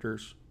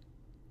characters,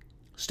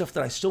 stuff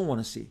that I still want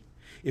to see.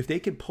 If they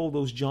could pull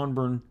those John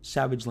Byrne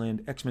Savage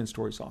Land X-Men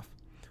stories off,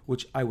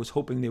 which I was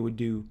hoping they would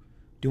do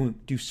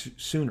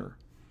sooner,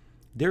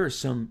 there is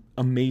some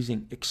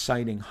amazing,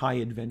 exciting, high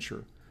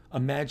adventure.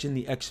 Imagine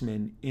the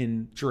X-Men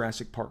in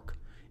Jurassic Park,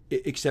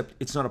 except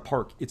it's not a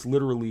park. It's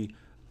literally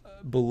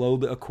below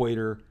the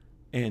equator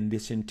and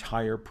this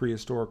entire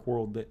prehistoric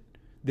world that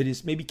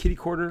is maybe kitty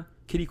corner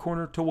to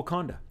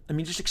Wakanda. I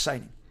mean, just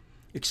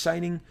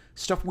exciting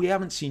stuff we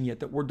haven't seen yet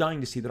that we're dying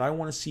to see, that I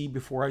want to see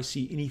before I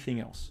see anything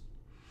else.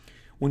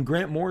 When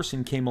Grant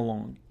Morrison came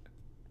along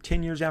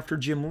 10 years after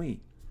Jim Lee,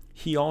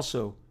 he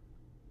also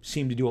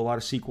seemed to do a lot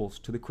of sequels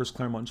to the Chris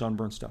Claremont, John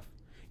Byrne stuff.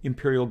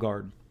 Imperial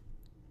Guard,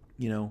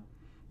 The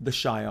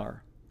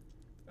Shi'ar.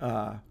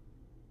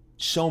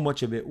 So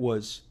much of it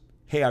was,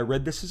 hey, I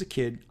read this as a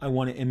kid. I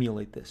want to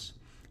emulate this.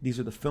 These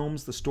are the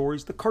films, the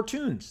stories, the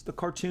cartoons.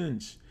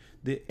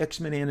 The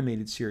X-Men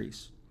animated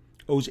series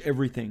owes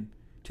everything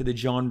to the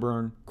John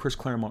Byrne, Chris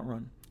Claremont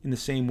run. In the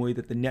same way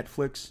that the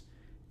Netflix,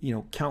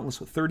 countless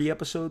 30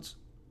 episodes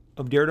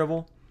of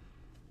Daredevil,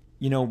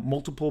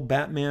 multiple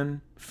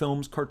Batman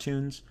films,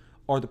 cartoons,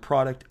 are the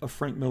product of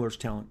Frank Miller's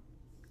talent.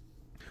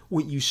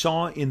 What you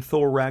saw in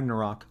Thor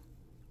Ragnarok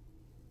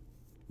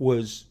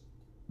was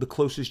the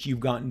closest you've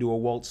gotten to a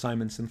Walt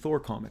Simonson Thor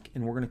comic,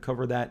 and we're going to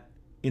cover that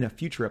in a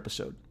future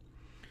episode,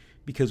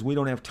 because we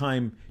don't have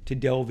time to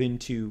delve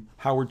into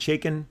Howard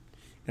Chaykin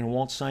and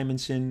Walt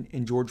Simonson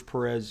and George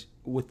Perez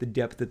with the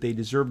depth that they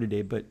deserve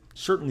today. But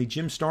certainly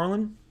Jim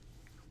Starlin,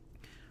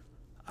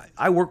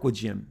 I work with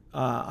Jim.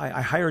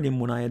 I hired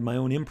him when I had my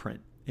own imprint,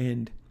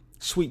 and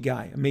sweet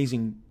guy,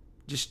 amazing,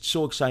 just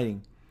so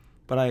exciting.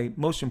 But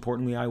most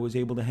importantly, I was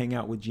able to hang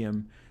out with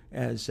Jim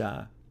as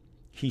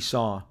he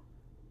saw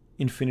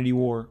Infinity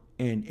War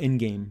and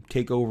Endgame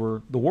take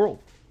over the world.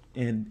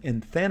 And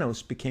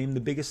Thanos became the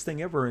biggest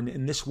thing ever.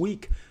 And this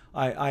week,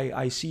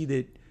 I see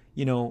that,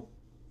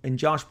 and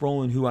Josh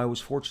Brolin, who I was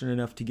fortunate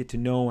enough to get to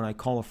know, and I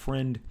call a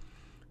friend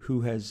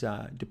who has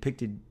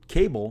depicted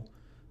Cable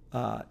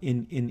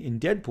in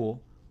Deadpool,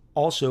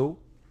 also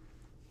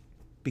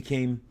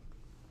became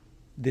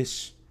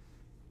this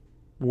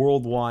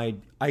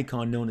worldwide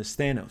icon known as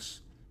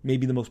Thanos.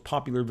 Maybe the most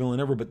popular villain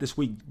ever. But this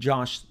week,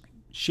 Josh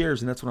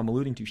shares, and that's what I'm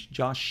alluding to,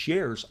 Josh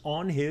shares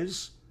on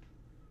his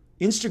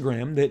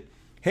Instagram that,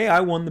 hey, I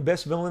won the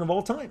best villain of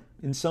all time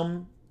in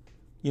some,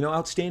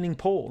 outstanding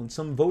poll and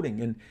some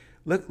voting. And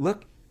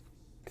look,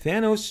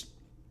 Thanos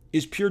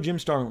is pure Jim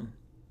Starlin,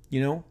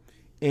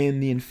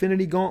 and the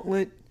Infinity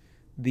Gauntlet,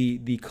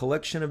 the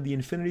collection of the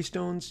Infinity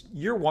Stones,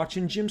 you're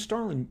watching Jim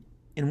Starlin.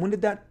 And when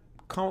did that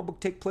comic book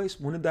take place?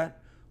 When did that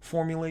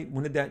formulate?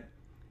 When did that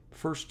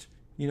first,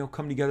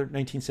 come together?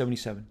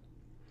 1977.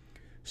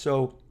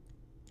 So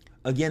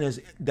again,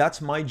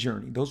 that's my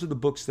journey. Those are the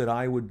books that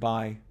I would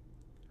buy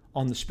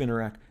on the spinner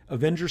rack.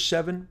 Avengers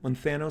 7, when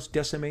Thanos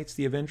decimates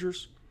the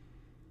Avengers.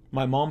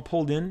 My mom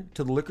pulled in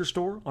to the liquor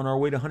store on our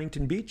way to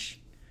Huntington Beach,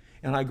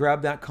 and I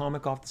grabbed that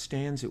comic off the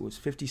stands. It was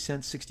 50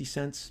 cents, 60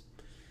 cents.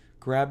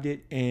 Grabbed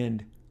it,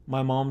 and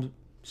my mom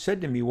said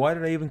to me, why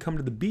did I even come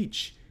to the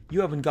beach? You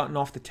haven't gotten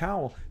off the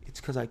towel.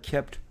 It's because I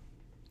kept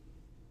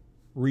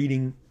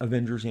reading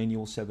Avengers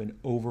Annual 7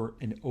 over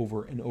and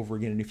over and over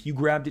again. And if you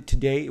grabbed it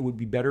today, it would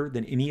be better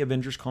than any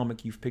Avengers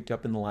comic you've picked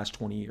up in the last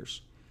 20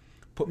 years.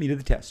 Put me to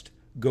the test.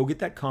 Go get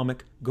that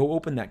comic. Go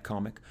open that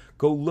comic.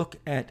 Go look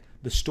at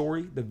the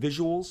story, the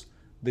visuals,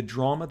 the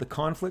drama, the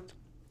conflict.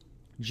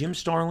 Jim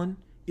Starlin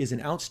is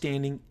an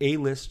outstanding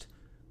A-list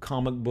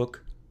comic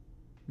book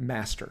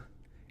master.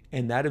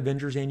 And that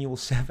Avengers Annual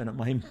 7,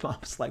 my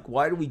mom's like,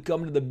 why do we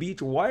come to the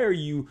beach? Why are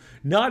you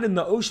not in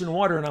the ocean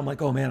water? And I'm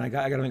like, oh man, I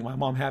got to make my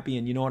mom happy.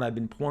 And you know what? I've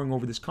been poring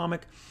over this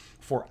comic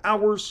for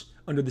hours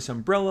under this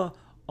umbrella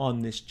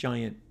on this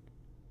giant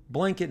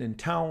blanket and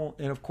towel.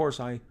 And of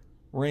course, I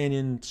ran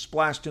in,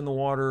 splashed in the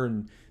water,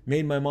 and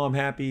made my mom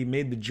happy,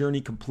 made the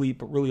journey complete.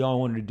 But really all I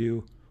wanted to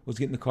do was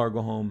get in the car,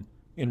 go home,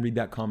 and read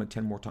that comic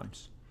 10 more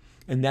times.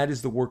 And that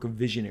is the work of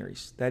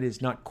visionaries. That is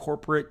not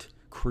corporate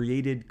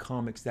created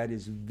comics. That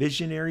is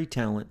visionary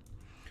talent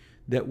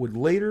that would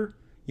later,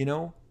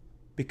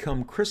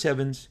 become Chris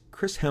Evans,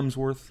 Chris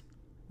Hemsworth,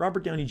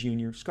 Robert Downey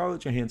Jr.,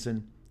 Scarlett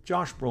Johansson,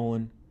 Josh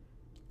Brolin,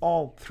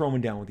 all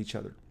throwing down with each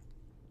other.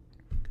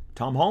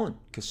 Tom Holland,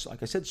 because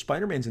like I said,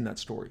 Spider-Man's in that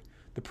story.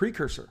 The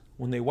precursor,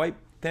 when they wipe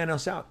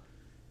Thanos out.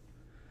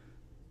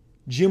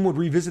 Jim would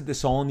revisit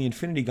this all in the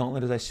Infinity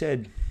Gauntlet, as I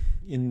said,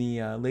 in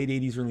the late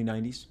 80s, early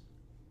 90s.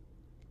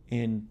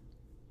 And,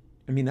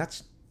 I mean,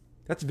 that's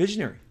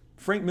visionary.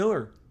 Frank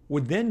Miller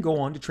would then go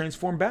on to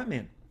transform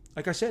Batman.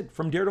 Like I said,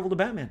 from Daredevil to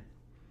Batman.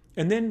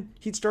 And then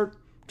he'd start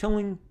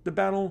telling the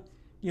battle,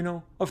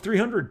 of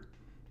 300.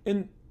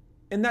 And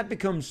that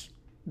becomes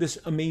this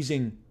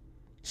amazing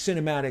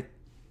cinematic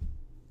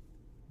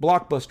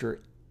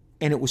blockbuster.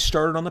 And it was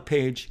started on the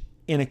page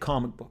in a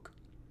comic book.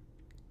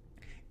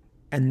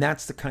 And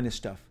that's the kind of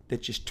stuff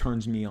that just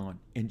turns me on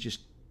and just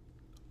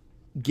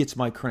gets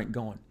my crank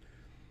going.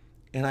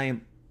 And I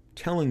am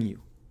telling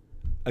you,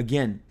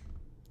 again,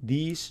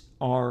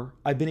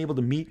 I've been able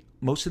to meet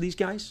most of these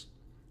guys.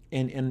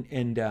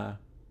 And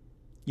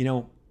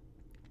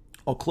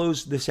I'll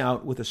close this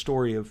out with a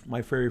story of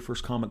my very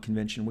first comic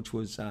convention, which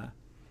was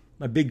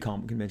my big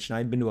comic convention. I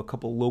had been to a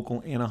couple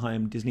local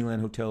Anaheim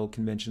Disneyland Hotel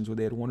conventions where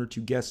they had one or two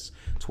guests.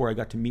 It's where I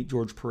got to meet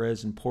George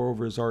Perez and pour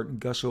over his art and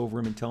gush over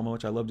him and tell him how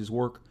much I loved his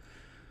work.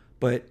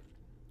 But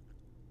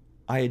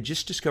I had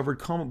just discovered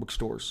comic book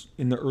stores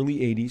in the early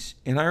 80s.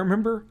 And I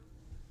remember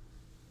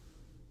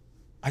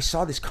I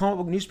saw this comic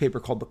book newspaper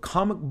called the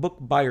Comic Book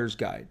Buyer's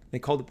Guide. They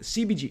called it the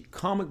CBG,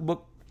 Comic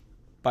Book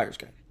Buyer's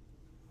Guide.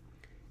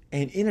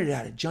 And in it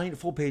had a giant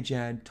full-page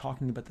ad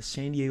talking about the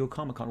San Diego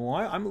Comic-Con. Well,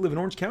 I live in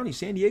Orange County,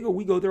 San Diego.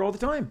 We go there all the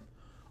time.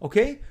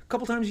 Okay? A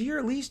couple times a year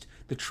at least.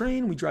 The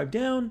train, we drive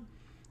down.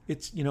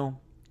 It's,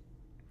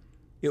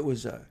 it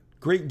was a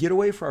great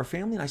getaway for our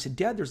family. And I said,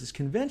 Dad, there's this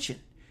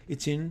convention.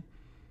 It's in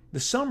the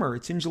summer.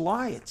 It's in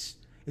July. It's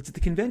at the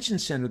convention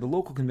center, the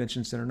local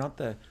convention center, not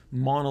the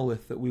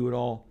monolith that we would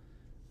all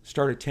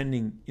start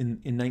attending in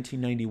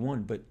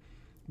 1991. But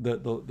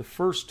the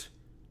first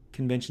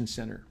convention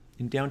center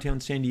in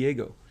downtown San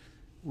Diego.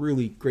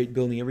 Really great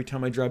building. Every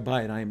time I drive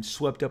by it, I am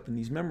swept up in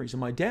these memories. And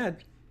my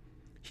dad,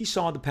 he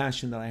saw the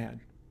passion that I had.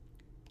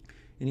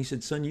 And he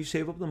said, son, you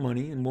save up the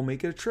money and we'll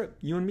make it a trip.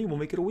 You and me, we'll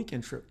make it a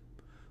weekend trip.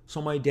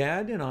 So my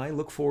dad and I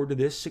look forward to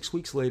this. 6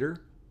 weeks later,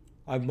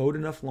 I've mowed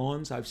enough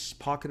lawns. I've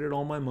pocketed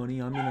all my money.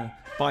 I'm going to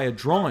buy a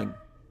drawing.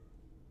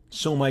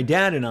 So my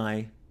dad and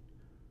I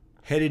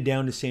headed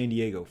down to San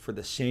Diego for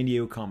the San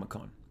Diego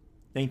Comic-Con,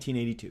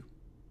 1982.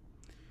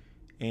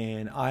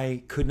 And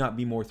I could not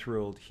be more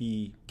thrilled.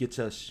 He gets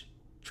us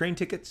train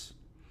tickets.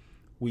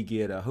 We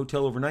get a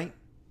hotel overnight.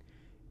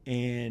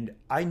 And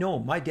I know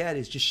my dad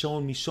is just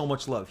showing me so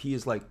much love. He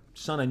is like,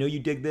 son, I know you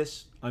dig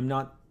this. I'm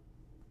not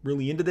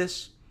really into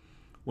this.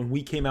 When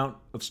we came out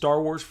of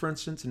Star Wars, for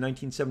instance, in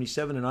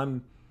 1977, and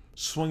I'm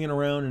swinging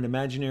around an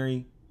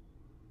imaginary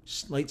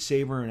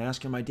lightsaber and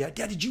asking my dad,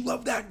 did you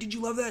love that? Did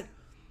you love that?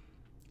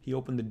 He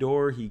opened the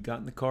door. He got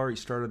in the car. He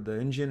started the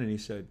engine and he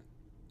said,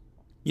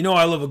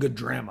 I love a good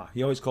drama.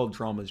 He always called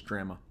dramas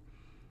drama.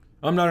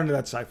 I'm not into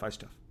that sci-fi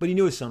stuff. But he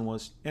knew his son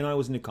was, and I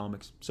was into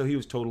comics. So he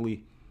was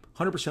totally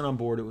 100% on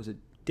board. It was a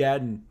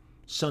dad and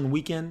son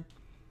weekend.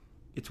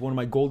 It's one of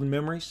my golden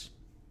memories.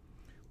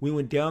 We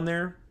went down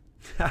there.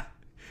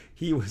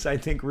 He was, I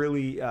think,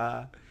 really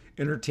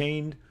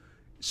entertained.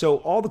 So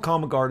all the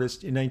comic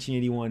artists in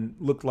 1981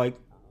 looked like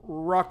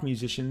rock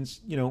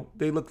musicians.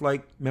 They looked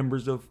like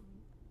members of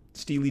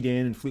Steely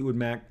Dan and Fleetwood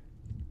Mac.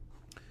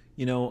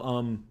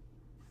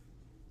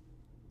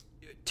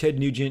 Ted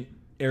Nugent,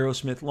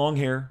 Aerosmith, long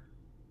hair,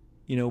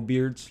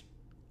 beards,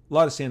 a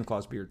lot of Santa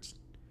Claus beards.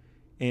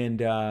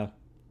 And I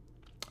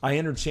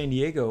entered San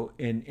Diego,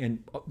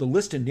 and the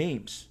list of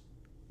names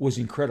was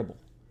incredible.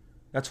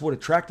 That's what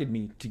attracted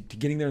me to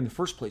getting there in the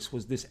first place,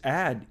 was this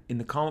ad in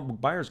the Comic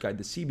Book Buyer's Guide.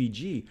 The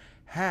CBG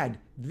had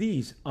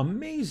these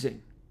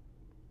amazing,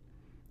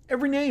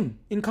 every name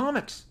in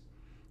comics.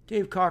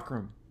 Dave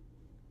Cockrum,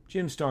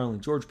 Jim Starlin,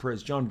 George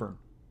Perez, John Byrne,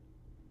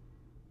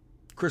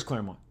 Chris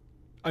Claremont.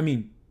 I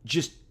mean,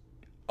 just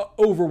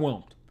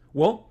overwhelmed.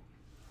 Well,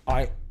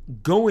 I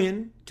go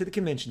in to the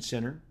convention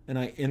center and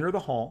I enter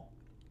the hall,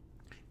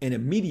 and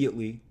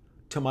immediately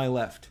to my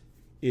left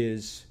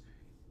is,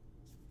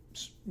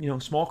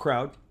 small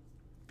crowd,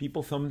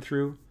 people thumbing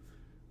through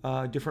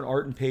different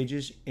art and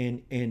pages,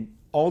 and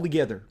all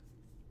together,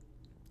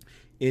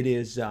 it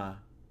is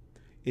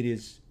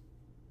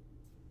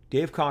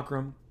Dave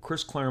Cockrum,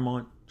 Chris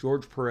Claremont,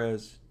 George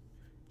Perez,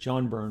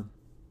 John Byrne,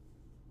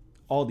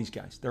 all these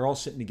guys. They're all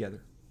sitting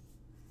together.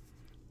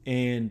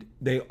 And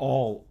they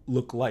all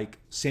look like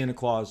Santa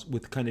Claus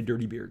with kind of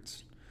dirty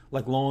beards.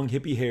 Like long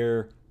hippie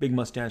hair, big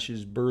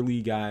mustaches,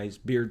 burly guys,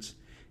 beards.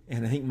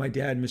 And I think my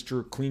dad,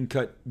 Mr. Clean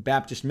Cut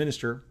Baptist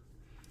minister,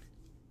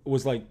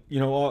 was like,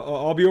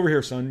 I'll be over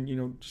here, son.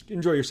 Just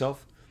enjoy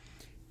yourself.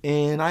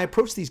 And I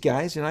approached these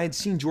guys, and I had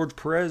seen George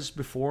Perez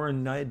before,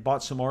 and I had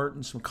bought some art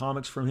and some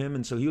comics from him.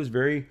 And so he was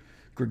very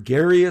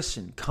gregarious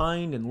and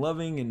kind and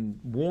loving and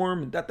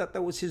warm. And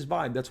that was his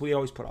vibe. That's what he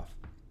always put off.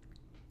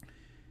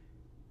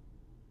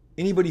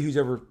 Anybody who's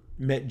ever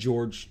met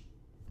George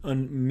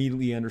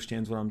immediately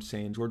understands what I'm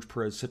saying. George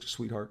Perez is such a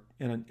sweetheart.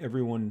 And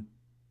everyone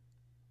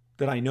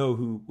that I know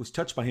who was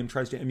touched by him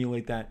tries to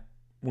emulate that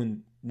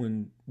when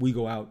we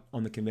go out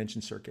on the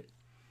convention circuit.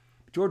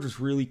 George was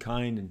really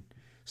kind. And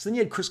so then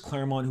you had Chris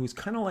Claremont, who was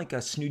kind of like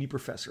a snooty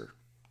professor.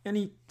 And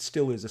he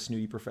still is a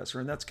snooty professor.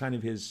 And that's kind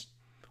of his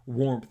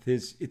warmth.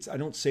 I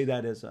don't say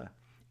that as a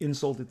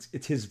insult.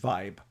 It's his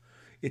vibe.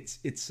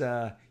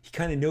 he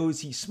kind of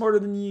knows he's smarter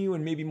than you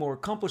and maybe more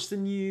accomplished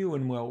than you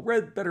and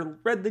better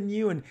read than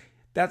you. And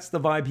that's the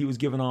vibe he was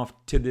giving off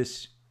to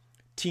this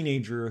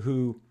teenager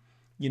who,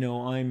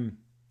 I'm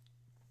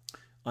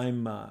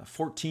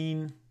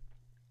 14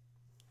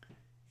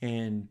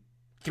 and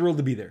thrilled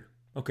to be there.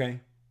 Okay.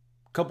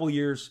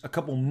 A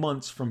couple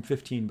months from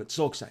 15, but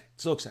so excited.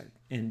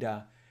 And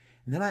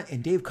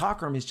Dave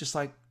Cockrum is just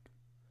like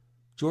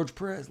George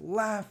Perez,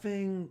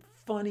 laughing,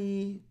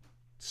 funny,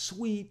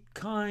 sweet,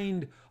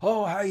 kind.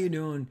 Oh, how you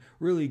doing?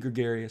 Really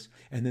gregarious.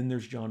 And then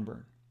there's John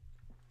Byrne.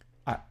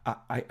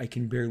 I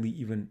can barely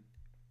even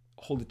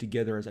hold it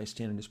together as I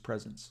stand in his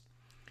presence.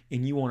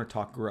 And you want to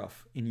talk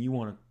gruff, and you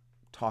want to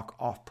talk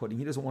off-putting.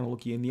 He doesn't want to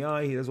look you in the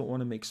eye. He doesn't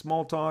want to make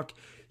small talk.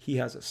 He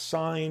has a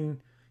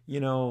sign,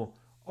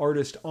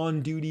 artist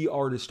on duty,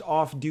 artist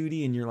off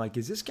duty. And you're like,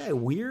 is this guy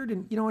weird?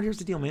 And you know what? Here's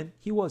the deal, man.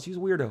 He was a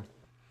weirdo.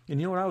 And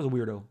you know what? I was a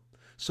weirdo.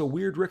 So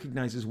weird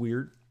recognizes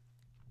weird.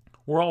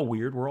 We're all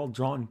weird. We're all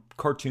drawing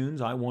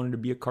cartoons. I wanted to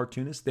be a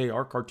cartoonist. They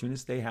are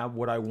cartoonists. They have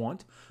what I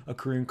want, a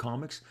career in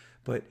comics.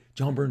 But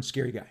John Byrne,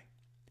 scary guy.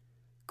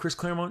 Chris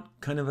Claremont,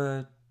 kind of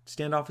a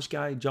standoffish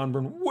guy. John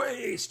Byrne,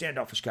 way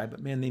standoffish guy.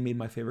 But man, they made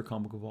my favorite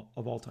comic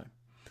of all time.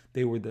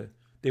 They were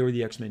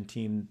the X-Men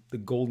team, the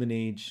golden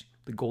age,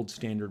 the gold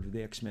standard of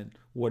the X-Men,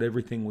 what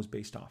everything was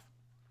based off.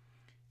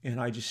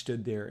 And I just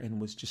stood there and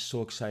was just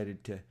so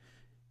excited to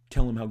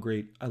tell him how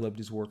great I loved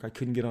his work. I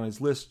couldn't get on his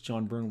list.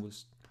 John Byrne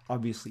was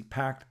obviously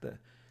packed.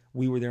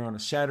 We were there on a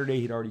Saturday.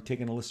 He'd already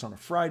taken a list on a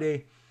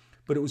Friday.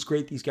 But it was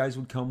great. These guys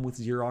would come with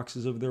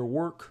Xeroxes of their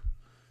work,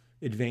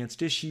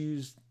 advanced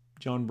issues.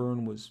 John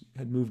Byrne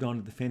had moved on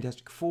to the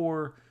Fantastic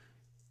Four.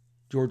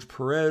 George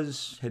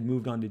Perez had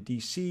moved on to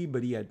DC,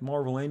 but he had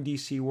Marvel and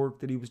DC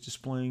work that he was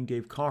displaying.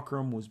 Dave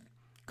Cockrum was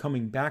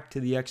coming back to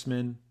the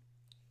X-Men.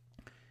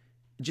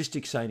 Just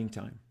exciting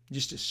time.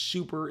 Just a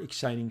super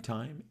exciting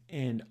time.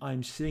 And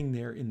I'm sitting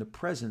there in the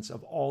presence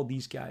of all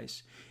these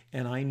guys.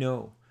 And I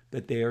know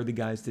that they are the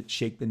guys that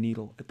shake the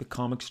needle at the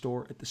comic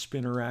store, at the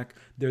spinner rack.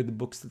 They're the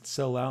books that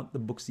sell out, the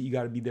books that you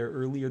got to be there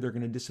early or they're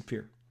going to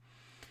disappear.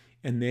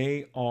 And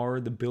they are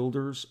the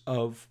builders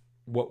of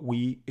what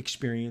we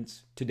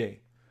experience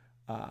today.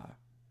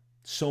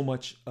 So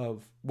much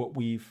of what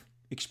we've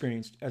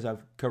experienced, as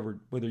I've covered,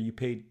 whether you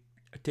paid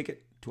a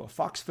ticket to a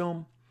Fox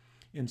film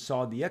and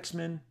saw the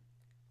X-Men,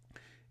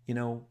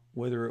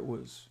 whether it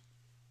was,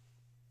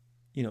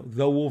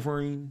 The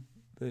Wolverine,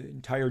 the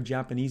entire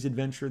Japanese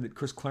adventure that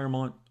Chris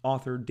Claremont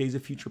authored, Days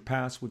of Future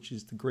Past, which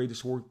is the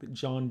greatest work that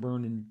John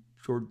Byrne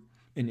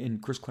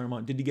and Chris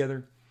Claremont did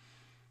together.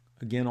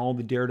 Again, all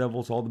the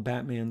Daredevils, all the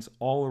Batmans,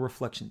 all a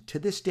reflection. To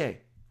this day,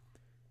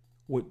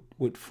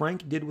 what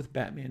Frank did with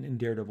Batman and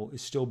Daredevil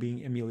is still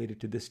being emulated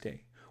to this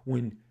day.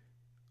 When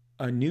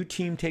a new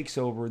team takes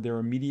over, they're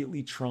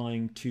immediately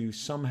trying to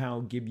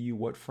somehow give you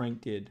what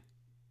Frank did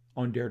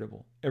on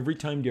Daredevil. Every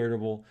time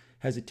Daredevil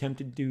has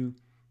attempted to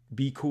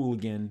be cool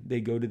again, they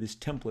go to this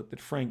template that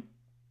Frank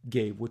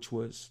gave, which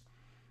was,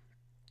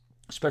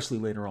 especially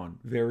later on,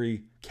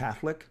 very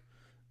Catholic,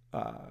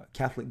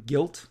 Catholic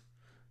guilt,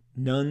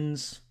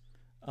 nuns.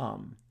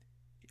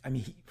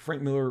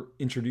 Frank Miller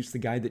introduced the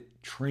guy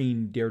that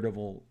trained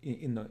Daredevil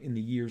in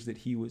the years that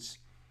he was,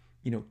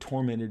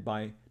 tormented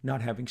by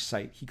not having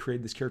sight. He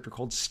created this character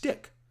called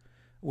Stick,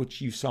 which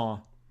you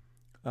saw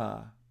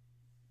on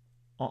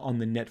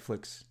the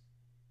Netflix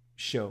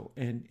show,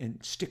 and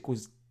Stick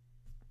was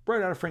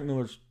right out of Frank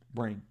Miller's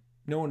brain.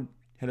 No one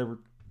had ever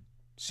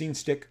seen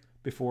Stick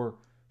before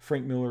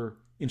Frank Miller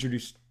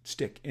introduced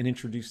Stick and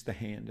introduced the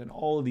hand and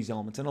all of these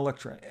elements, and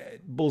Elektra,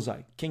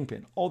 Bullseye,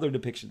 Kingpin, all their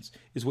depictions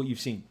is what you've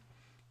seen,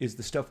 is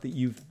the stuff that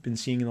you've been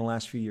seeing in the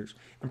last few years,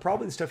 and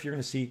probably the stuff you're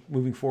going to see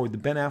moving forward. The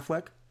Ben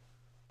Affleck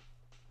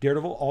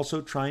Daredevil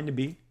also trying to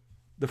be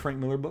the Frank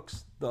Miller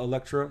books. The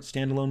Elektra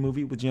standalone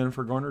movie with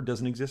Jennifer Garner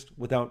doesn't exist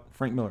without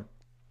Frank Miller.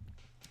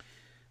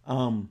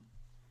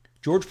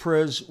 George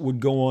Perez would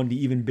go on to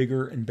even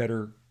bigger and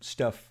better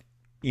stuff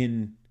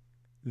in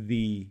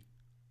the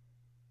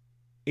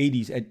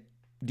 80s at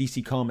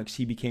DC Comics.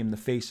 He became the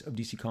face of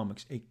DC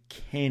Comics, a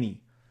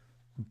canny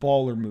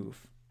baller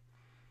move.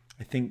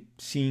 I think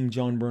seeing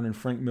John Byrne and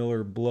Frank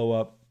Miller blow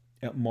up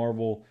at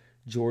Marvel,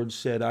 George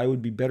said, I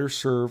would be better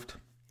served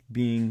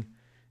being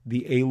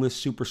the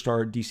A-list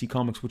superstar at DC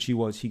Comics, which he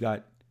was. He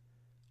got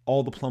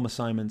all the plum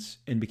assignments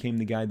and became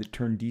the guy that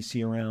turned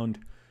DC around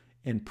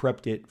and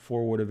prepped it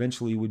for what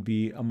eventually would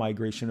be a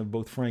migration of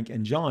both Frank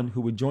and John,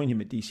 who would join him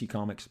at DC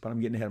Comics. But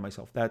I'm getting ahead of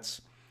myself. That's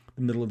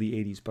the middle of the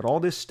 80s. But all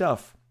this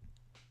stuff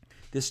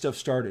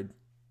started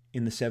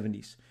in the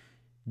 70s.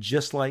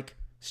 Just like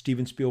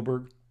Steven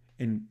Spielberg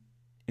and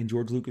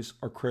George Lucas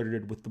are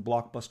credited with the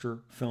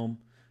blockbuster film.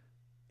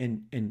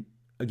 And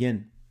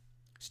again,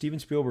 Steven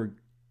Spielberg,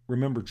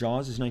 remember,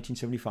 Jaws is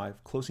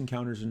 1975. Close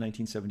Encounters is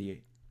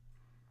 1978.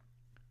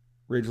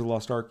 Raiders of the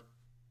Lost Ark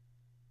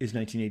is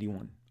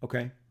 1981.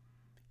 Okay?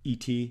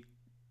 E.T.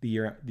 the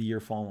year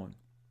following.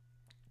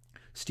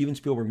 Steven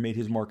Spielberg made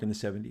his mark in the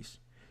 70s.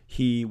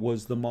 He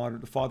was the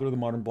father of the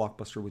modern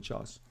blockbuster with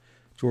Jaws.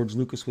 George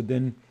Lucas would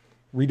then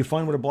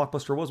redefine what a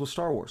blockbuster was with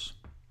Star Wars.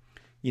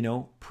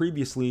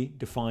 previously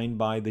defined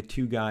by the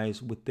two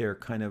guys with their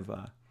kind of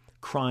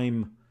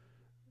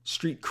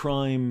street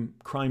crime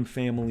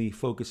family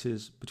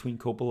focuses between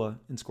Coppola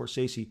and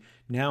Scorsese.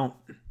 Now,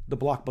 the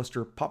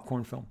blockbuster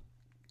popcorn film.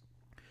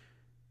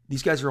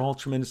 These guys are all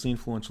tremendously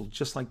influential,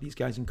 just like these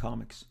guys in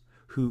comics.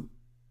 Who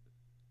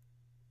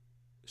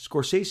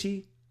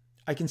Scorsese,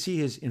 I can see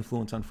his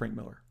influence on Frank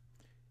Miller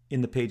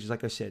in the pages,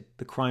 like I said,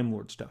 the crime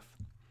lord stuff.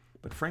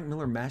 But Frank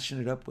Miller mashing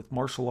it up with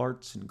martial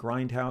arts and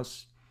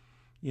grindhouse,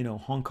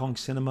 Hong Kong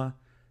cinema,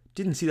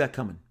 didn't see that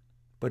coming.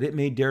 But it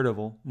made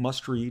Daredevil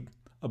must read,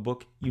 a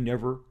book you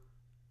never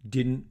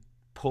didn't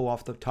pull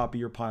off the top of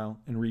your pile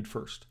and read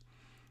first.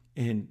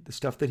 And the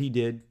stuff that he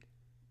did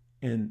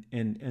and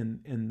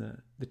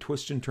the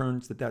twists and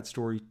turns that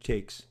story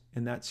takes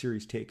and that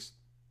series takes.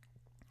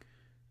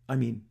 I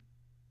mean,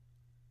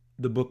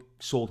 the book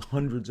sold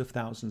hundreds of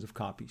thousands of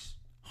copies,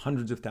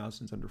 hundreds of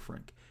thousands under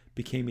Frank,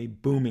 became a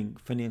booming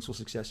financial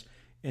success.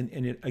 And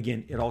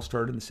it all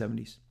started in the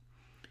 70s.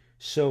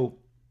 So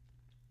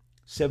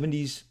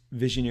 70s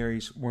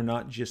visionaries were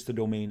not just the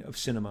domain of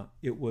cinema.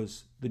 It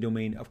was the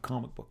domain of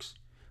comic books,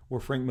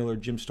 where Frank Miller,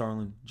 Jim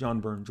Starlin, John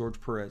Byrne, George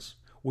Perez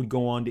would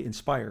go on to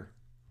inspire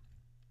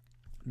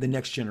the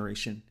next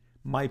generation,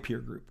 my peer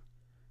group.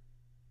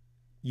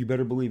 You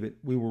better believe it.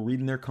 We were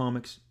reading their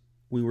comics.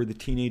 We were the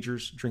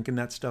teenagers drinking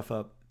that stuff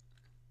up,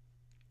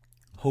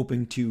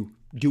 hoping to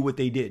do what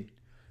they did.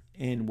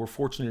 And we're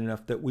fortunate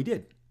enough that we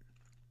did.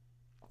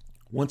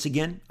 Once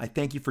again, I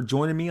thank you for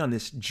joining me on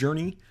this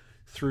journey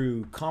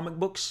through comic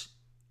books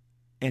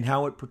and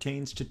how it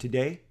pertains to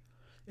today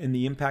and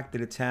the impact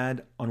that it's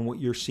had on what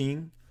you're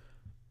seeing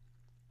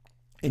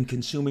and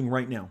consuming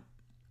right now.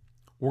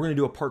 We're going to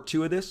do a part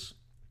 2 of this.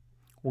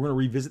 We're going to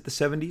revisit the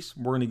 70s.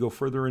 We're going to go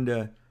further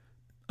into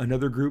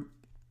another group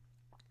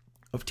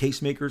of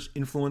tastemakers,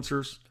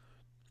 influencers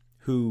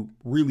who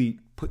really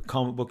put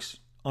comic books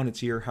on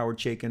its ear. Howard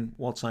Chaykin,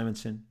 Walt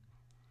Simonson.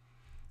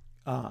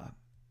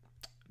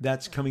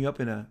 That's coming up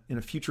in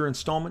a future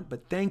installment.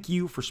 But thank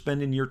you for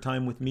spending your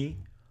time with me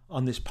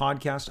on this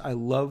podcast. I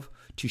love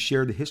to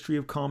share the history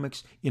of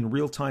comics in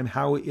real time,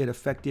 how it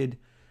affected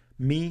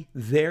me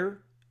there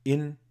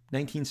in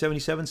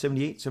 1977,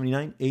 78,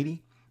 79,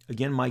 80.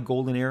 Again, my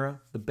golden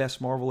era, the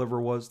best Marvel ever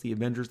was, the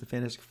Avengers, the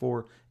Fantastic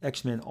Four,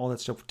 X-Men, all that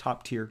stuff,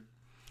 top tier.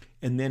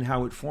 And then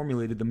how it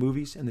formulated the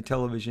movies and the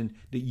television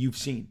that you've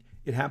seen.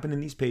 It happened in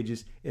these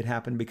pages. It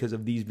happened because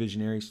of these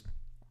visionaries.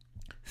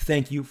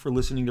 Thank you for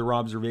listening to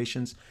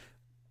Robservations.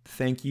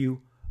 Thank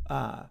you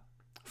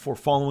for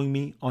following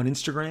me on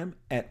Instagram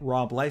at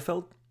Rob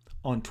Liefeld,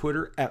 on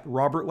Twitter at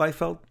Robert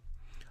Liefeld.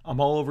 I'm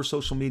all over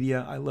social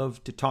media. I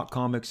love to talk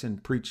comics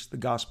and preach the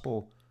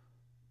gospel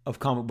of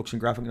comic books and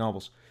graphic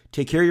novels.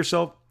 Take care of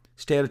yourself,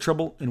 stay out of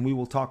trouble, and we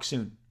will talk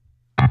soon.